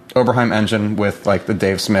 Oberheim engine with like the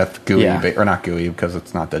Dave Smith GUI, or not GUI because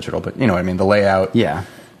it's not digital, but you know what I mean, the layout. Yeah.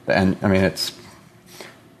 And I mean, it's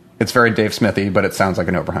very Dave Smithy, but it sounds like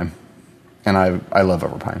an Oberheim. And I love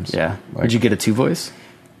Oberheims. Yeah. Like, would you get a 2-voice?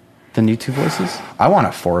 The new 2-voices? I want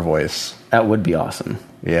a 4-voice. That would be awesome.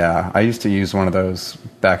 Yeah. I used to use one of those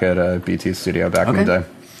back at BT's studio back in the day.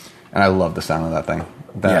 And I love the sound of that thing.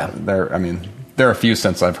 There are a few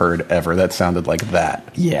synths I've heard ever that sounded like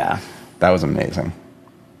that. Yeah. That was amazing.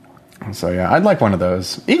 So yeah, I'd like one of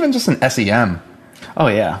those. Even just an SEM. Oh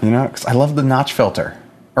yeah. Because I love the notch filter.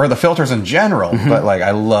 Or the filters in general, but like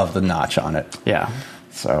I love the notch on it. Yeah.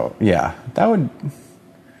 So yeah, that would...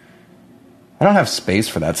 I don't have space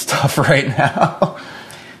for that stuff right now.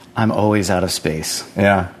 I'm always out of space.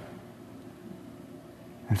 Yeah.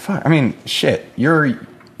 And fuck, I mean, shit, your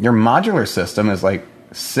modular system is like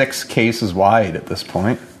 6 cases wide at this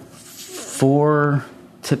point. 4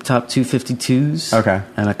 tip-top 252s. Okay.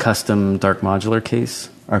 And a custom dark modular case.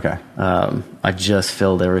 Okay. I just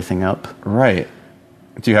filled everything up. Right.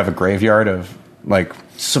 Do you have a graveyard of, like...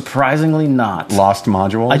 Surprisingly not. Lost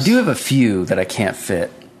modules? I do have a few that I can't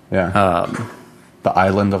fit. Yeah. The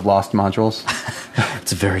island of lost modules?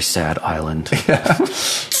 It's a very sad island.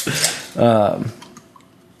 Yeah.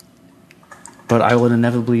 But I would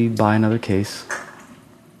inevitably buy another case.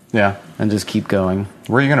 Yeah. And just keep going.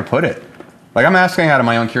 Where are you going to put it? Like, I'm asking out of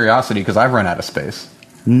my own curiosity because I've run out of space.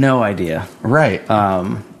 No idea. Right.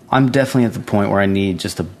 I'm definitely at the point where I need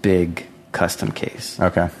just a big custom case.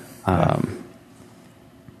 Okay.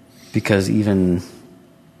 Because even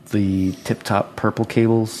the tip-top purple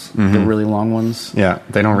cables, the really long ones,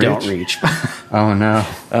 they don't reach. Oh no.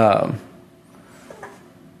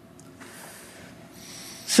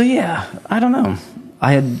 So yeah, I don't know.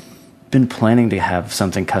 I had been planning to have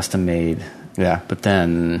something custom made. Yeah. But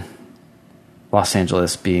then Los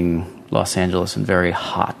Angeles being Los Angeles and very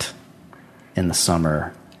hot in the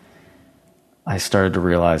summer, I started to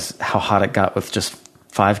realize how hot it got with just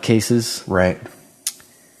 5 cases. Right.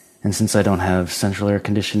 And since I don't have central air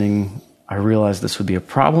conditioning, I realized this would be a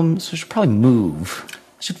problem, so I should probably move.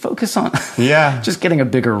 I should focus on just getting a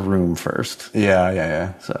bigger room first.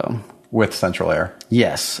 Yeah. So with central air.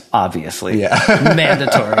 Yes, obviously. Yeah.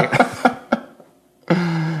 Mandatory.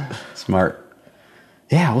 Smart.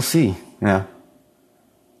 Yeah, we'll see. Yeah.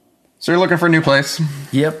 So you're looking for a new place?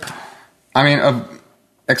 Yep. I mean,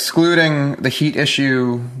 excluding the heat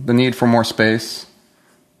issue, the need for more space,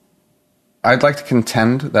 I'd like to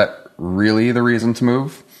contend that really the reason to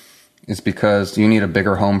move is because you need a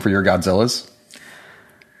bigger home for your Godzillas.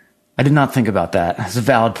 I did not think about that. It's a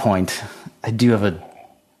valid point. I do have a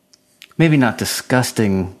maybe not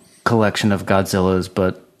disgusting collection of Godzillas,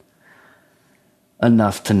 but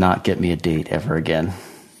enough to not get me a date ever again.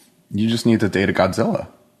 You just need to date a Godzilla.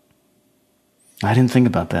 I didn't think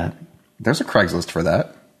about that. There's a Craigslist for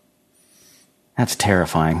that. That's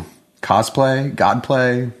terrifying. Cosplay,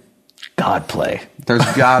 Godplay. Godplay. There's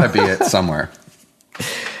gotta be it somewhere.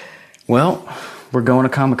 Well, we're going to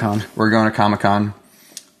Comic-Con. We're going to Comic-Con.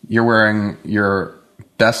 You're wearing your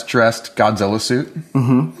best dressed Godzilla suit.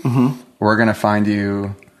 We're going to find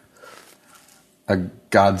you a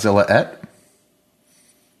Godzilla-ette.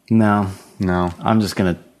 No. I'm just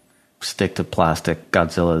going to stick to plastic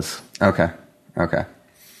Godzillas. Okay.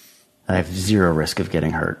 I have 0 risk of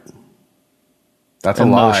getting hurt. That's a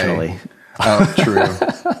emotionally. Lie. Oh, true.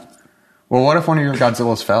 Well, what if one of your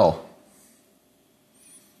Godzillas fell?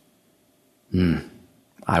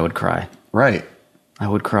 I would cry. Right. I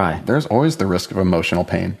would cry. There's always the risk of emotional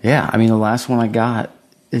pain. Yeah, I mean, the last one I got,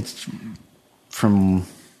 it's from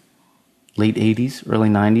late 80s, early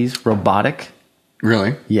 90s, robotic.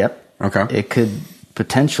 Really? Yep. Okay. It could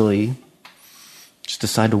potentially just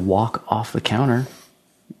decide to walk off the counter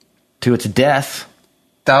to its death.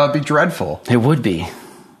 That would be dreadful. It would be.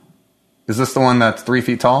 Is this the one that's 3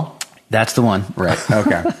 feet tall? That's the one. Right.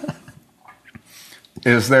 Okay.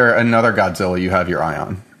 Is there another Godzilla you have your eye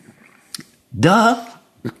on? Duh.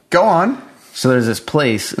 Go on. So there's this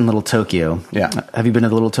place in Little Tokyo. Yeah. Have you been to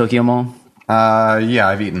the Little Tokyo Mall? Yeah,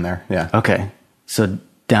 I've eaten there. Yeah. Okay. So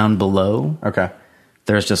down below,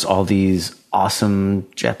 there's just all these awesome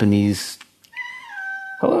Japanese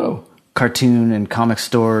cartoon and comic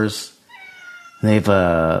stores. They've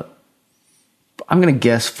I'm going to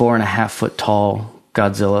guess 4.5 foot tall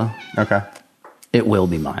Godzilla. Okay. It will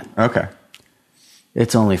be mine. Okay.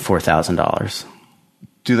 It's only $4,000.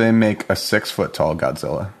 Do they make a 6 foot tall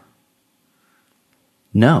Godzilla?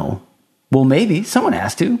 No. Well, maybe. Someone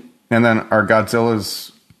has to. And then are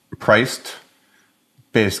Godzillas priced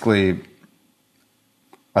basically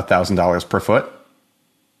 $1,000 per foot?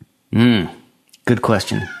 Good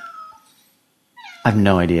question. I have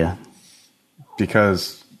no idea.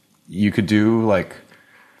 Because you could do like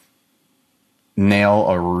nail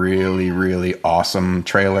a really, really awesome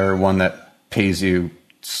trailer, one that pays you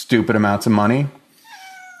stupid amounts of money,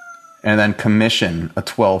 and then commission a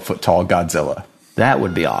 12 foot tall Godzilla. That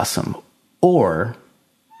would be awesome. Or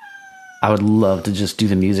I would love to just do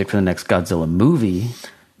the music for the next Godzilla movie.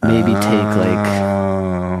 Maybe take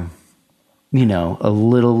like, you know, a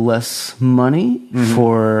little less money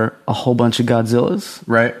for a whole bunch of Godzillas.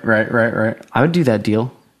 Right. I would do that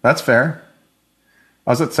deal. That's fair. I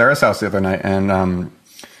was at Sarah's house the other night, and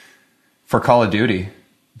for Call of Duty,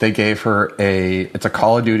 they gave her it's a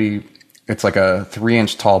Call of Duty, it's like a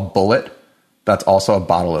 3-inch tall bullet that's also a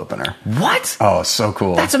bottle opener. What? Oh, so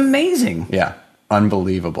cool. That's amazing. Yeah.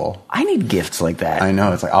 Unbelievable. I need gifts like that. I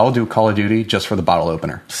know. It's like, I'll do Call of Duty just for the bottle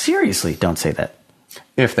opener. Seriously, don't say that.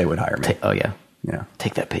 If they would hire me. Oh, yeah. Yeah.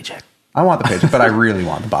 Take that paycheck. I want the paycheck, but I really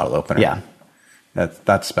want the bottle opener. Yeah.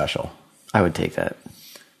 That's special. I would take that.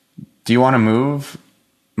 Do you want to move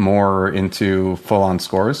more into full-on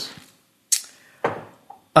scores?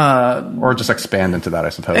 Or just expand into that, I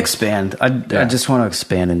suppose. Expand. I just want to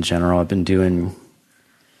expand in general. I've been doing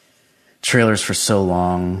trailers for so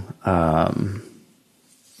long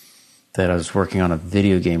that I was working on a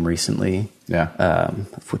video game recently. Yeah.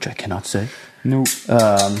 Which I cannot say. Nope.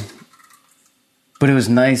 But it was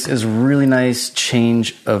nice. It was a really nice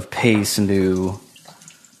change of pace into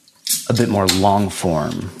a bit more long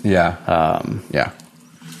form. Yeah. Yeah.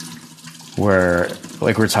 Where,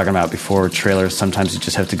 like we were talking about before, trailers, sometimes you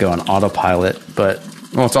just have to go on autopilot, but...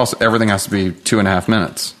 Well, it's also, everything has to be 2.5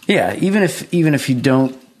 minutes. Yeah, even if you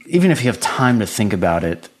have time to think about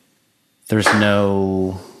it, there's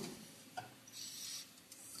no...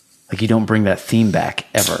 Like, you don't bring that theme back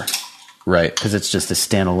ever. Right. Because it's just a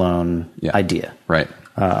standalone idea. Right.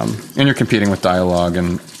 And you're competing with dialogue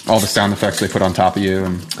and all the sound effects they put on top of you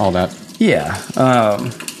and all that. Yeah.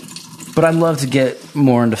 But I'd love to get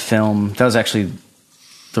more into film. That was actually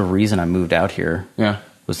the reason I moved out here. Yeah.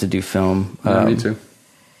 Was to do film. Me too.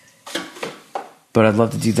 But I'd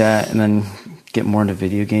love to do that and then get more into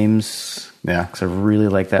video games. Yeah. Because I really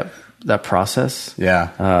like that process.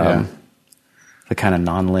 Yeah. The kind of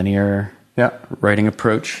non-linear writing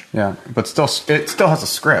approach. Yeah. But it still has a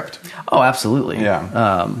script. Oh, absolutely.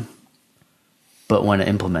 Yeah. But when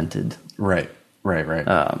implemented. Right.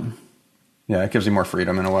 Yeah, it gives you more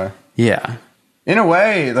freedom in a way. Yeah. In a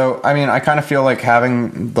way, though, I mean, I kind of feel like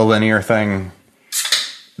having the linear thing,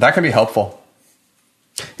 that can be helpful.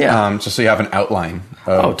 Yeah. Just so you have an outline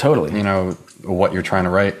of, totally. You know, what you're trying to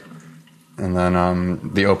write. And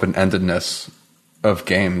then the open-endedness of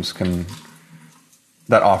games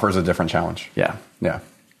that offers a different challenge. Yeah. Yeah.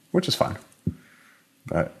 Which is fun.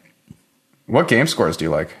 But what game scores do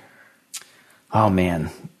you like? Oh,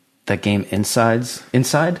 man. That game Inside?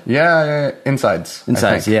 Yeah. Insides,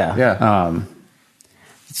 yeah. Yeah.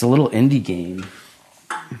 It's a little indie game,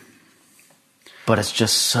 but it's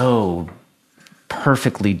just so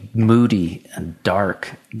perfectly moody and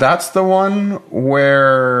dark. That's the one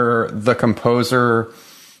where the composer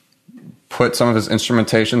put some of his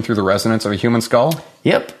instrumentation through the resonance of a human skull?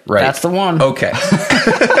 Yep. Right. That's the one. Okay.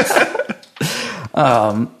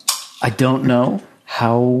 I don't know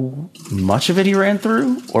how much of it he ran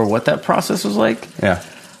through or what that process was like. Yeah.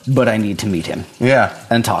 But I need to meet him. Yeah.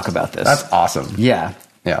 And talk about this. That's awesome. Yeah.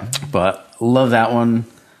 Yeah. But love that one.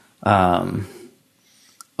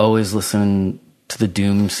 Always listen to the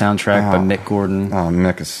Doom soundtrack by Mick Gordon. Oh,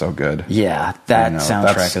 Mick is so good. Yeah. That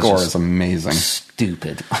soundtrack that score is amazing.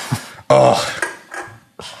 Stupid. Oh.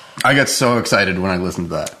 I get so excited when I listen to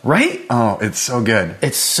that. Right? Oh, it's so good.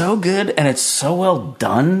 It's so good, and it's so well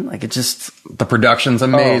done. Like, it just... The production's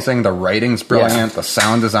amazing. The writing's brilliant. The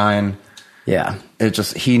sound design. Yeah. It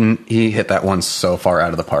just... He hit that one so far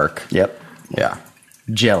out of the park. Yep. Yeah.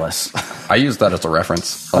 Jealous. I use that as a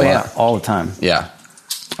reference a lot. Yeah. All the time. Yeah.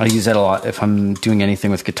 I use that a lot if I'm doing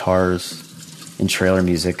anything with guitars in trailer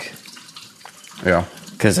music. Yeah.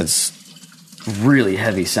 Because it's really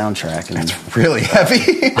heavy soundtrack. And it's really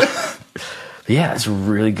heavy. yeah, it's a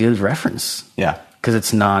really good reference. Yeah. Because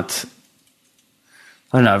it's not...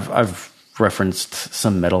 I don't know, I've referenced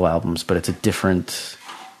some metal albums, but it's a different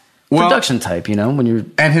production type, when you're...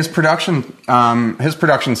 And his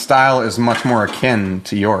production style is much more akin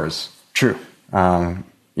to yours. True.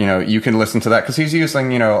 You can listen to that because he's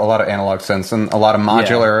using, a lot of analog synths and a lot of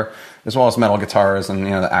modular, as well as metal guitars and,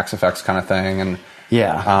 the Axe effects kind of thing. And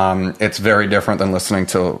it's very different than listening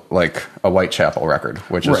to like a Whitechapel record,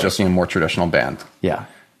 which is just, more traditional band. Yeah.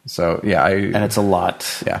 So, and it's a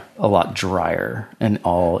lot drier and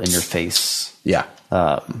all in your face. Yeah.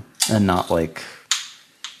 And not like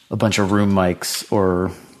a bunch of room mics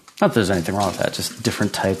or, not that there's anything wrong with that, just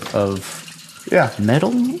different type of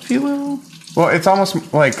metal, if you will. Well, it's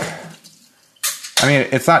almost like,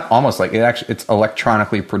 it's not almost like it's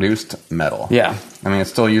electronically produced metal. Yeah. It's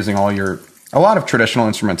still using a lot of traditional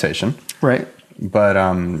instrumentation. Right. But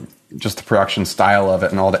just the production style of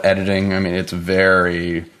it and all the editing, it's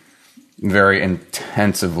very, very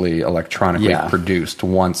intensively electronically produced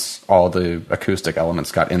once all the acoustic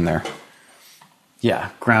elements got in there. Yeah,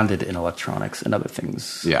 grounded in electronics and other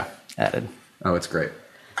things added. Oh, it's great.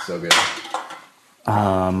 So good.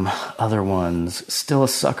 Other ones, still a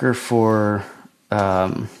sucker for,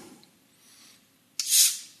 there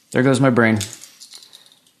goes my brain.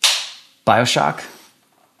 BioShock.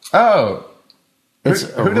 Oh, it's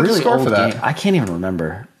who did the score for that? Game. I can't even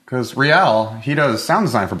remember. Because Rial, he does sound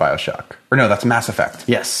design for BioShock. Or no, that's Mass Effect.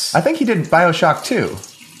 Yes. I think he did BioShock too.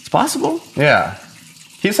 It's possible. Yeah.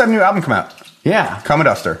 He just had a new album come out. Yeah. Come a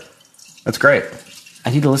Duster. That's great.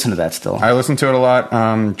 I need to listen to that still. I listened to it a lot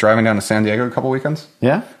driving down to San Diego a couple weekends.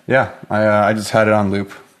 Yeah? Yeah. I just had it on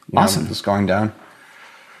loop. Awesome. Just going down.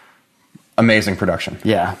 Amazing production.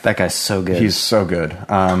 Yeah, that guy's so good. He's so good.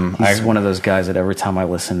 He's one of those guys that every time I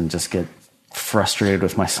listen, just get frustrated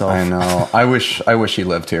with myself. I know. I wish he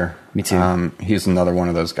lived here. Me too. He's another one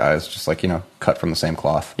of those guys, just like, cut from the same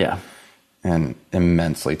cloth. Yeah. And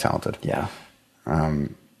immensely talented. Yeah.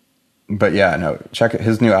 But yeah, no, check it.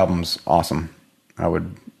 His new album's awesome. I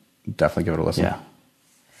would definitely give it a listen. Yeah.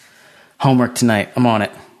 Homework tonight. I'm on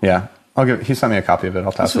it. Yeah. He sent me a copy of it.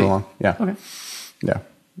 I'll pass it along. Yeah. Okay. Yeah.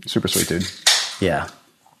 Super sweet dude. Yeah.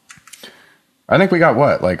 I think we got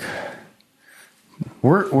what? Like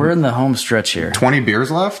we're in the home stretch here. 20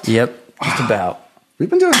 beers left? Yep. Just about. We've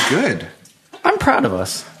been doing good. I'm proud of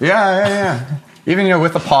us. Yeah. Even,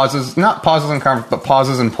 with the pauses, not pauses in conference, but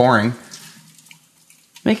pauses in pouring.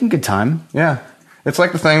 Making good time. Yeah. It's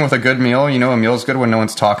like the thing with a good meal. A meal's good when no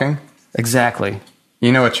one's talking. Exactly.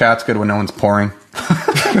 A chat's good when no one's pouring.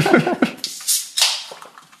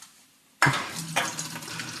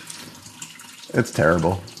 It's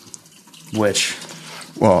terrible. Which?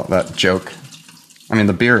 Well, that joke.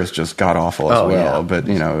 The beer is just god-awful as well. Yeah. But,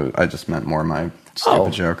 I just meant more my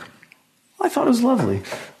stupid joke. I thought it was lovely.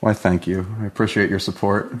 Why, thank you. I appreciate your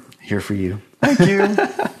support. Here for you. Thank you.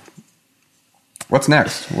 What's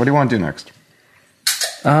next? What do you want to do next?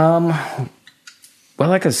 Well,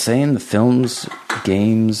 like I was saying, the films,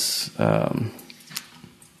 games,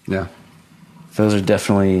 yeah. Those are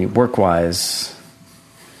definitely, work-wise,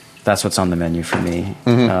 that's what's on the menu for me.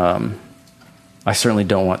 Mm-hmm. I certainly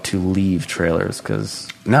don't want to leave trailers because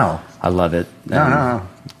I love it. No.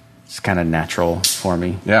 It's kind of natural for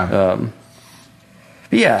me. Yeah.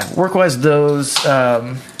 But yeah, work-wise, those.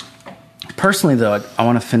 Personally, though, I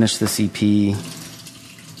want to finish this EP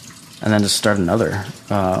and then just start another.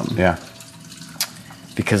 Yeah.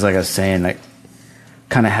 Because, like I was saying, I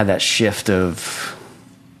kind of had that shift of,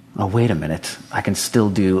 oh, wait a minute, I can still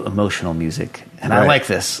do emotional music, and I like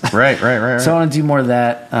this. Right. So I want to do more of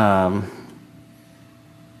that.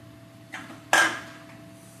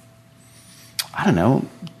 I don't know,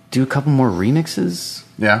 do a couple more remixes.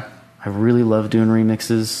 Yeah. I really love doing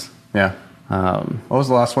remixes. Yeah. What was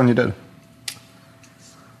the last one you did?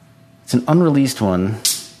 It's an unreleased one,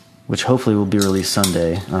 which hopefully will be released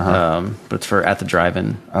Sunday. But it's for At the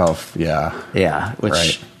Drive-In. Oh, yeah. Yeah,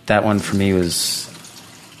 which that one for me was...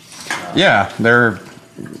 Yeah, they're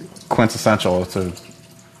quintessential to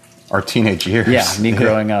our teenage years. Yeah, me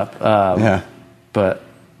growing up. Yeah. But,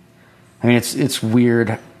 it's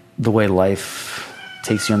weird the way life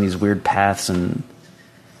takes you on these weird paths, and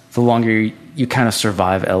the longer you kind of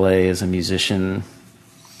survive LA as a musician,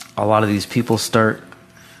 a lot of these people start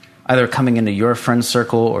either coming into your friend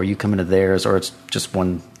circle or you come into theirs, or it's just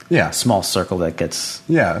one small circle that gets,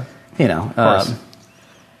 of course.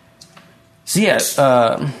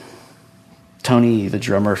 Tony, the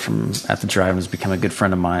drummer from At the Drive-In, has become a good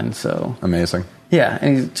friend of mine. So amazing. Yeah,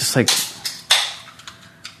 and he's just like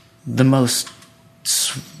the most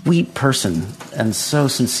sweet person and so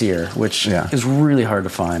sincere, which is really hard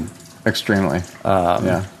to find. Extremely.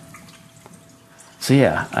 So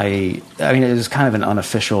yeah, I mean, it was kind of an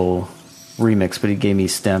unofficial remix, but he gave me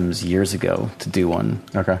stems years ago to do one.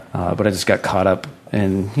 Okay. But I just got caught up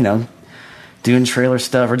in, doing trailer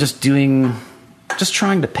stuff or just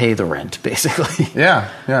trying to pay the rent, basically. Yeah,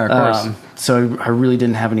 of course. So I really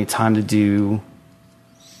didn't have any time to do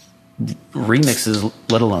remixes,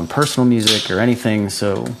 let alone personal music or anything.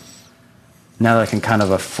 So now that I can kind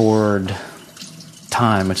of afford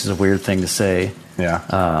time, which is a weird thing to say,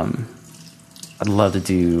 I'd love to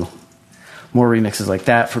do more remixes like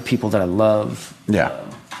that for people that I love. Yeah.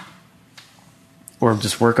 Or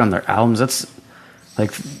just work on their albums. That's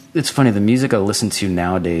like, it's funny, the music I listen to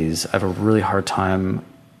nowadays, I have a really hard time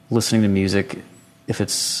listening to music if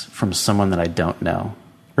it's from someone that I don't know.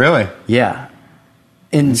 Really? Yeah.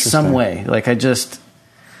 In some way. Like, I just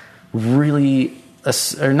really,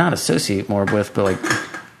 or not associate more with, but like,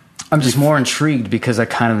 I'm just more intrigued because I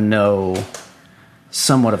kind of know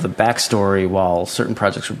somewhat of the backstory while certain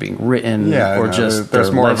projects were being written, or just there's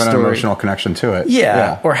more of an story. Emotional connection to it.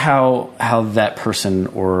 Yeah, or how that person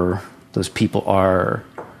or those people are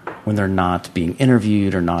when they're not being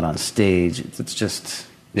interviewed or not on stage. It's just,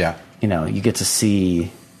 you get to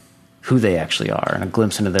see who they actually are and a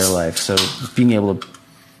glimpse into their life. So being able to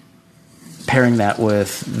pairing that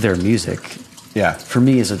with their music, for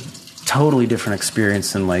me is a totally different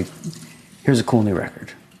experience than like, here's a cool new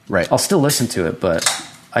record. Right. I'll still listen to it, but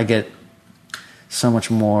I get so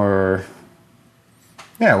much more.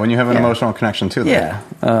 Yeah, when you have an emotional connection to that.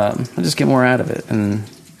 Yeah, I just get more out of it. And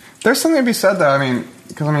there's something to be said, though.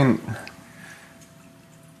 Because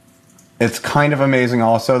it's kind of amazing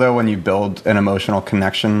also, though, when you build an emotional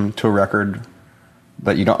connection to a record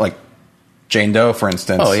that you don't, like Jane Doe, for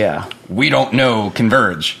instance. Oh, yeah. We don't know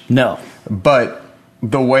Converge. No. But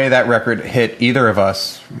the way that record hit either of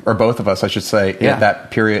us, or both of us, I should say, at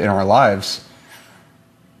that period in our lives,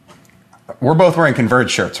 we're both wearing Converge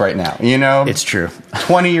shirts right now, It's true.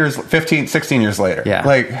 20 years, 15, 16 years later. Yeah.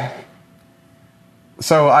 Like,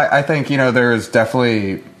 so I think, there's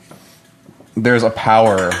a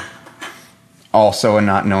power also in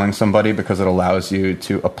not knowing somebody because it allows you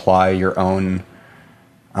to apply your own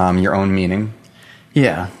meaning.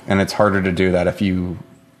 Yeah. And it's harder to do that if you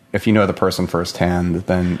know the person firsthand,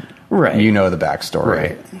 then you know the backstory.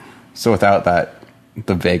 Right. So without that,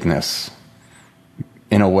 the vagueness,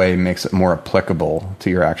 in a way, makes it more applicable to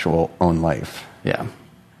your actual own life. Yeah.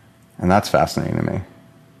 And that's fascinating to me.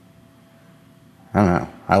 I don't know.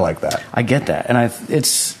 I like that. I get that. And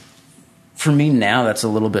it's, for me now, that's a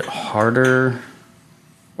little bit harder,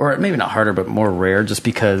 or maybe not harder, but more rare, just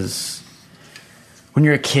because when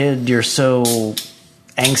you're a kid, you're so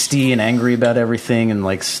angsty and angry about everything and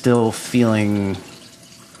like still feeling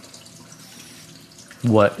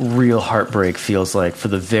what real heartbreak feels like for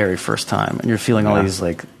the very first time. And you're feeling all these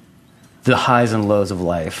like the highs and lows of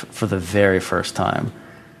life for the very first time.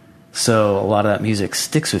 So a lot of that music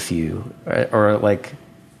sticks with you, right? Or like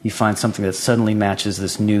you find something that suddenly matches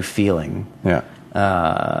this new feeling. Yeah.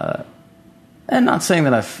 And not saying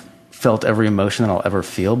that I've felt every emotion that I'll ever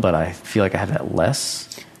feel, but I feel like I have that less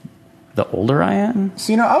the older I am.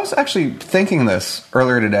 So, I was actually thinking this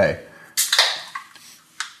earlier today.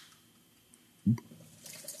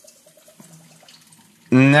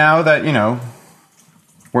 Now that,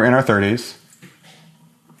 we're in our 30s,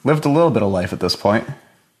 lived a little bit of life at this point,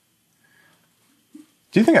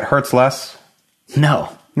 do you think it hurts less? No.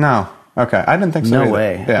 No. Okay. I didn't think so. No either.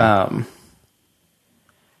 way. Yeah.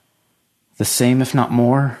 The same, if not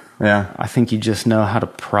more. Yeah. I think you just know how to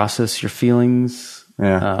process your feelings.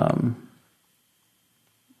 Yeah.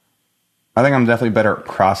 I think I'm definitely better at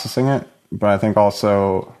processing it, but I think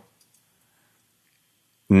also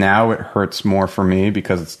now it hurts more for me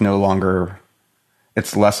because it's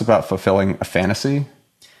less about fulfilling a fantasy.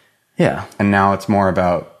 Yeah. And now it's more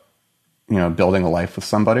about, building a life with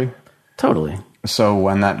somebody. Totally. So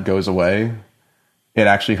when that goes away, it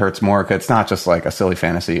actually hurts more because it's not just like a silly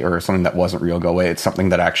fantasy or something that wasn't real go away. It's something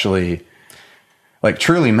that actually like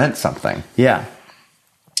truly meant something. Yeah.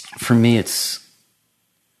 For me, it's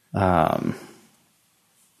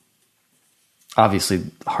obviously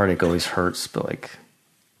heartache always hurts, but like,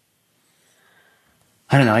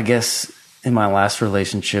 I don't know, I guess in my last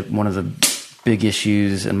relationship, one of the big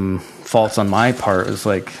issues and faults on my part was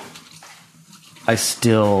like, I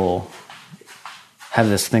still have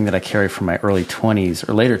this thing that I carry from my early 20s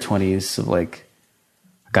or later 20s of like,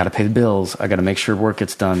 I got to pay the bills. I got to make sure work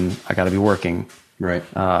gets done. I got to be working. Right.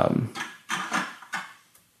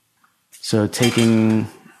 So taking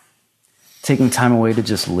time away to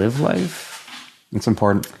just live life. It's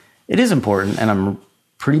important. It is important, and I'm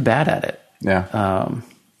pretty bad at it. Yeah.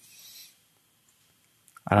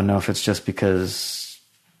 I don't know if it's just because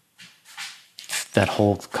that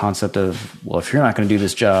whole concept of, well, if you're not going to do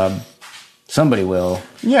this job, somebody will.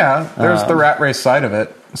 Yeah, there's the rat race side of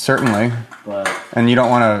it, certainly. And you don't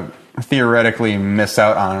want to theoretically miss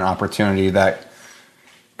out on an opportunity that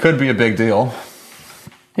could be a big deal.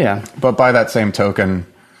 Yeah. But by that same token,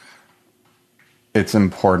 it's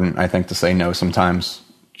important, I think, to say no sometimes,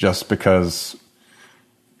 just because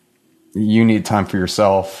you need time for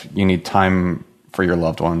yourself. You need time for your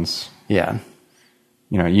loved ones. Yeah.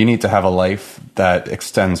 You know, you need to have a life that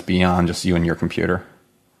extends beyond just you and your computer.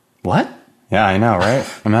 What? Yeah, I know, right?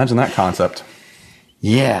 Imagine that concept.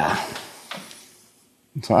 Yeah.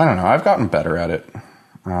 So I don't know. I've gotten better at it.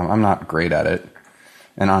 I'm not great at it.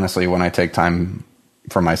 And honestly, when I take time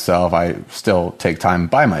for myself, I still take time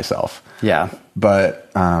by myself. Yeah.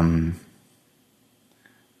 But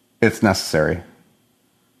it's necessary.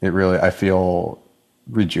 It really, I feel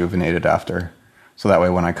rejuvenated after. So that way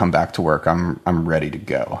when I come back to work, I'm ready to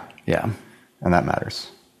go. Yeah. And that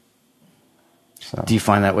matters. So do you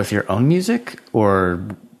find that with your own music or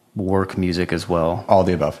work music as well? All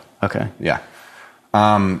the above. Okay. Yeah.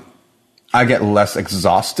 I get less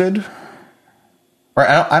exhausted. Or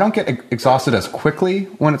I don't get exhausted as quickly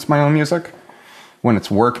when it's my own music. When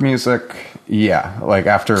it's work music, yeah. Like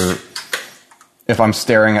if I'm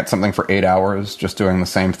staring at something for 8 hours, just doing the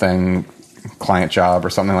same thing, client job or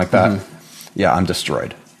something like that, yeah, I'm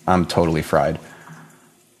destroyed. I'm totally fried.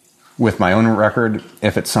 With my own record,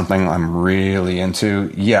 if it's something I'm really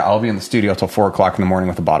into, yeah, I'll be in the studio till 4 o'clock in the morning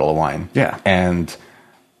with a bottle of wine. Yeah. And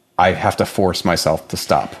I have to force myself to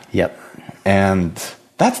stop. Yep. And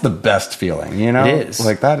that's the best feeling, you know? It is.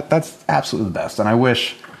 Like that's absolutely the best. And I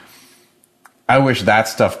wish that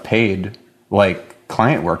stuff paid like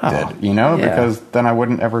client work did, you know? Yeah. Because then I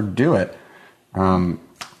wouldn't ever do it. But,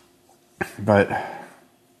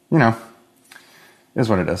 you know, it is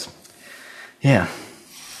what it is. Yeah.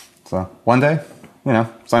 So one day, you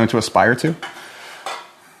know, something to aspire to.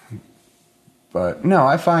 But no,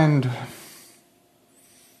 I find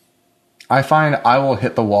I will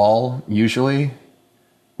hit the wall usually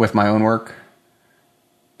with my own work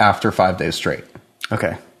after 5 days straight.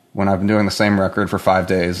 Okay. When I've been doing the same record for 5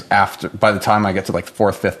 days, by the time I get to like the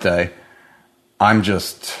 4th, 5th day, I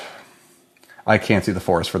can't see the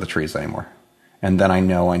forest for the trees anymore. And then I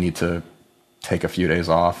know I need to take a few days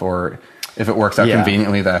off, or if it works out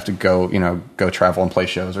conveniently that I have to go travel and play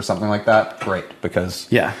shows or something like that, great, because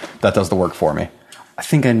that does the work for me. I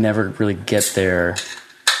think I never really get there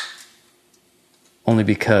only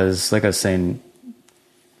because, like I was saying,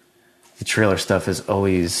 the trailer stuff is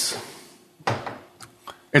always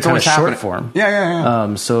it's always short form.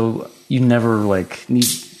 Yeah. So you never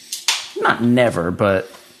not never, but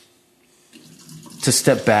to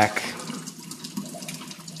step back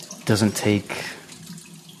doesn't take.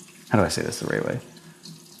 How do I say this the right way?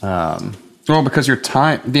 Well, because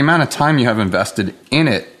the amount of time you have invested in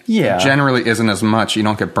it, generally isn't as much. You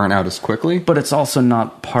don't get burnt out as quickly. But it's also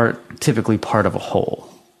not typically part of a whole.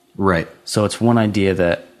 Right. So it's one idea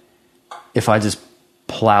that if I just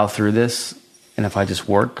plow through this and if I just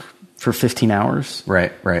work for 15 hours,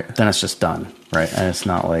 right, then it's just done. Right. And it's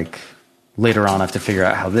not like later on I have to figure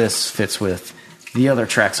out how this fits with the other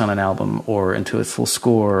tracks on an album or into a full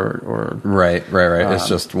score or right. It's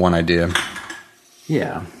just one idea.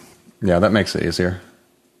 Yeah. Yeah, that makes it easier.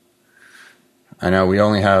 I know we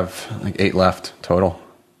only have like 8 left total.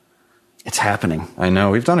 It's happening. I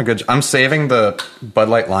know we've done a good job. I'm saving the Bud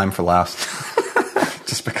Light Lime for last,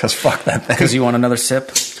 just because fuck that thing. Because you want another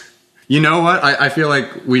sip. You know what? I feel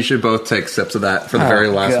like we should both take sips of that for the very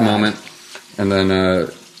last moment, and then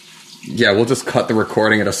we'll just cut the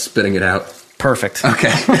recording at us spitting it out. Perfect.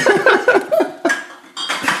 Okay.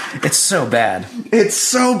 It's so bad. It's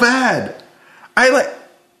so bad.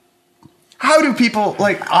 How do people,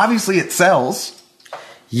 obviously it sells.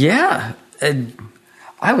 Yeah.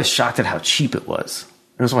 I was shocked at how cheap it was.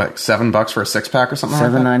 It was what, $7 for a 6-pack or something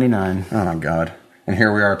like that? $7.99. Oh my God. And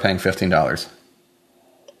here we are paying $15.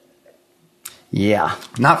 Yeah.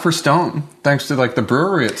 Not for Stone, thanks to the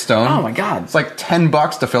brewery at Stone. Oh my God. It's like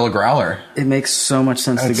 $10 to fill a growler. It makes so much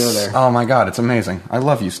sense to go there. Oh my God, it's amazing. I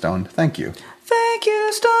love you, Stone. Thank you. Thank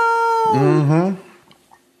you, Stone.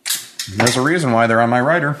 Mm-hmm. There's a reason why they're on my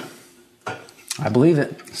rider. I believe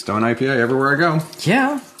it. Stone IPA everywhere I go.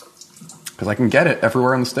 Yeah. Because I can get it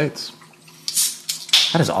everywhere in the States.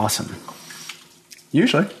 That is awesome.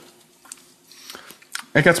 Usually.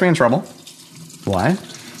 It gets me in trouble. Why?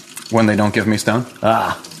 When they don't give me Stone.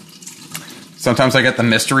 Sometimes I get the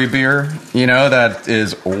mystery beer, that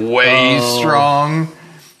is way strong.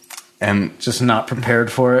 And just not prepared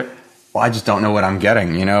for it. well, I just don't know what I'm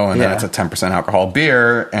getting, you know, and then it's a 10% alcohol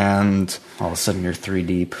beer, and all of a sudden you're 3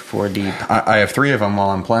 deep, 4 deep. I have 3 of them while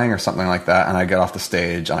I'm playing or something like that, and I get off the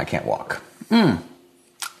stage and I can't walk.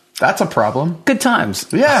 That's a problem. Good times.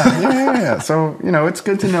 Yeah. So, you know, it's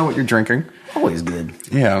good to know what you're drinking. Always good.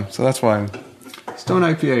 Yeah, so that's why Stone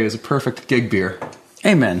IPA is a perfect gig beer.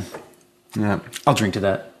 Amen. Yeah. I'll drink to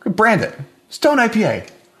that. Brand it. Stone IPA.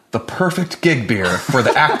 The perfect gig beer for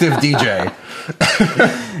the active DJ.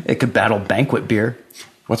 It could battle banquet beer.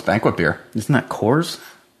 What's banquet beer? Isn't that Coors?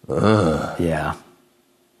 Ugh. Yeah.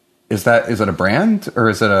 Is it a brand or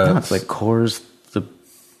is it a? No, it's like Coors, the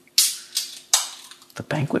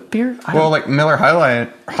banquet beer. Well, like Miller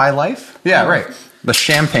High Life. Yeah, right. The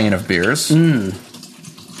champagne of beers.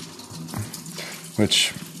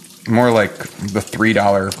 Which more like the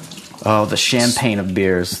 $3. Oh, the champagne of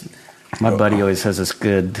beers. My buddy always has this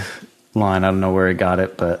good line. I don't know where he got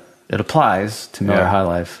it, but it applies to Miller High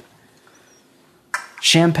Life.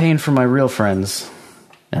 Champagne for my real friends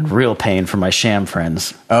and real pain for my sham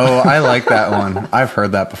friends. Oh, I like that one. I've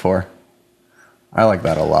heard that before. I like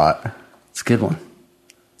that a lot. It's a good one.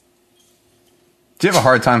 Do you have a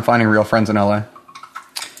hard time finding real friends in LA?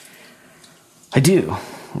 I do.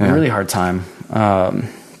 A really hard time. I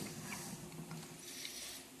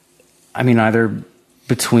mean, either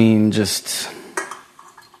between just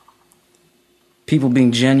people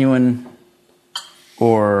being genuine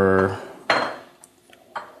or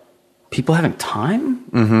people having time.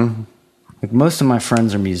 Mm-hmm. Like most of my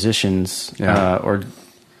friends are musicians or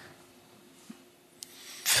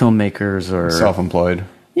filmmakers or self-employed.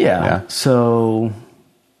 Yeah. So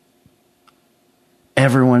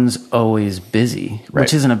everyone's always busy,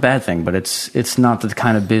 which isn't a bad thing, but it's not the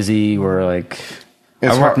kind of busy where like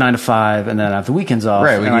I work 9 to 5 and then I have the weekends off.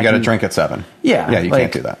 Right. You got to drink at 7. Yeah. Yeah. You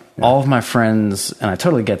can't do that. Yeah. All of my friends, and I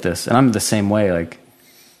totally get this, and I'm the same way, like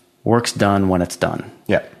work's done when it's done.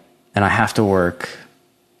 Yeah. And I have to work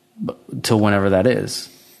till whenever that is.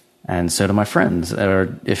 And so do my friends.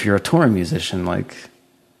 Or if you're a touring musician, like,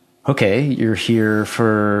 okay, you're here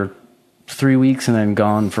for 3 weeks and then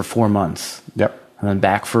gone for 4 months. Yep. And then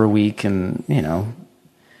back for a week, and, you know,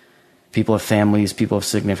 people have families, people have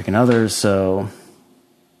significant others. So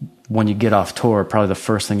when you get off tour, probably the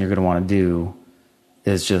first thing you're going to want to do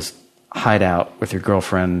is just hide out with your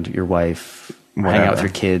girlfriend, your wife, hang out with your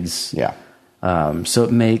kids. Yeah. So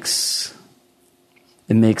it makes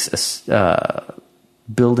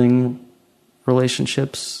building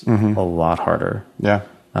relationships a lot harder. Yeah.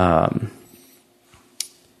 But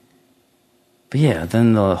yeah,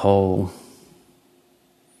 then the whole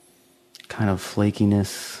kind of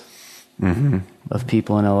flakiness of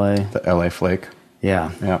people in LA. The LA flake.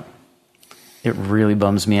 Yeah. Yeah. It really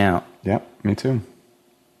bums me out. Yeah, me too.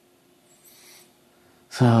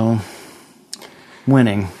 So,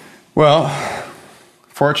 winning. Well,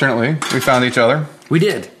 fortunately, we found each other. We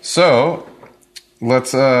did. So,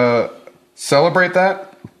 let's celebrate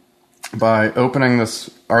that by opening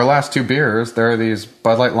our last 2 beers. There are these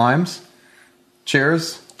Bud Light Limes.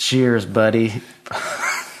 Cheers. Cheers, buddy.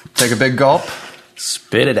 Take a big gulp.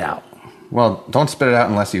 Spit it out. Well, don't spit it out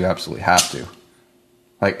unless you absolutely have to.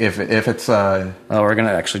 Like, if it's... Oh, we're going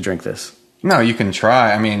to actually drink this. No, you can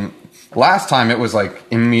try. I mean, last time it was, like,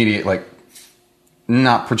 immediate, like,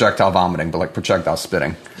 not projectile vomiting, but, like, projectile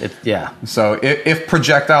spitting. Yeah. So, if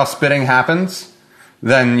projectile spitting happens,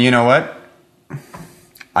 then, you know what?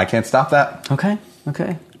 I can't stop that. Okay.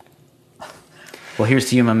 Well, here's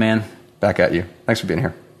to you, my man. Back at you. Thanks for being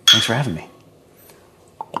here. Thanks for having me.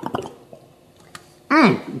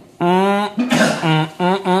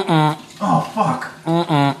 Oh, fuck.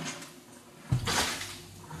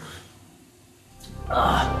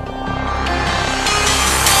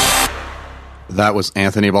 That was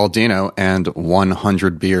Anthony Baldino and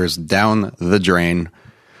 100 beers down the drain.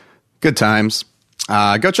 Good times.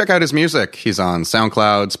 Go check out his music. He's on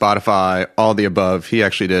SoundCloud, Spotify, all the above. He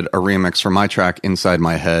actually did a remix for my track Inside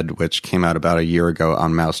My Head, which came out about a year ago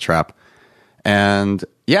on Mousetrap. And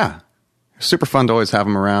yeah, super fun to always have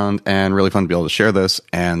him around and really fun to be able to share this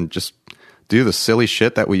and just do the silly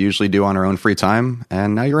shit that we usually do on our own free time.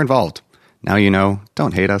 And now you're involved. Now you know.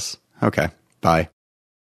 Don't hate us. Okay, bye.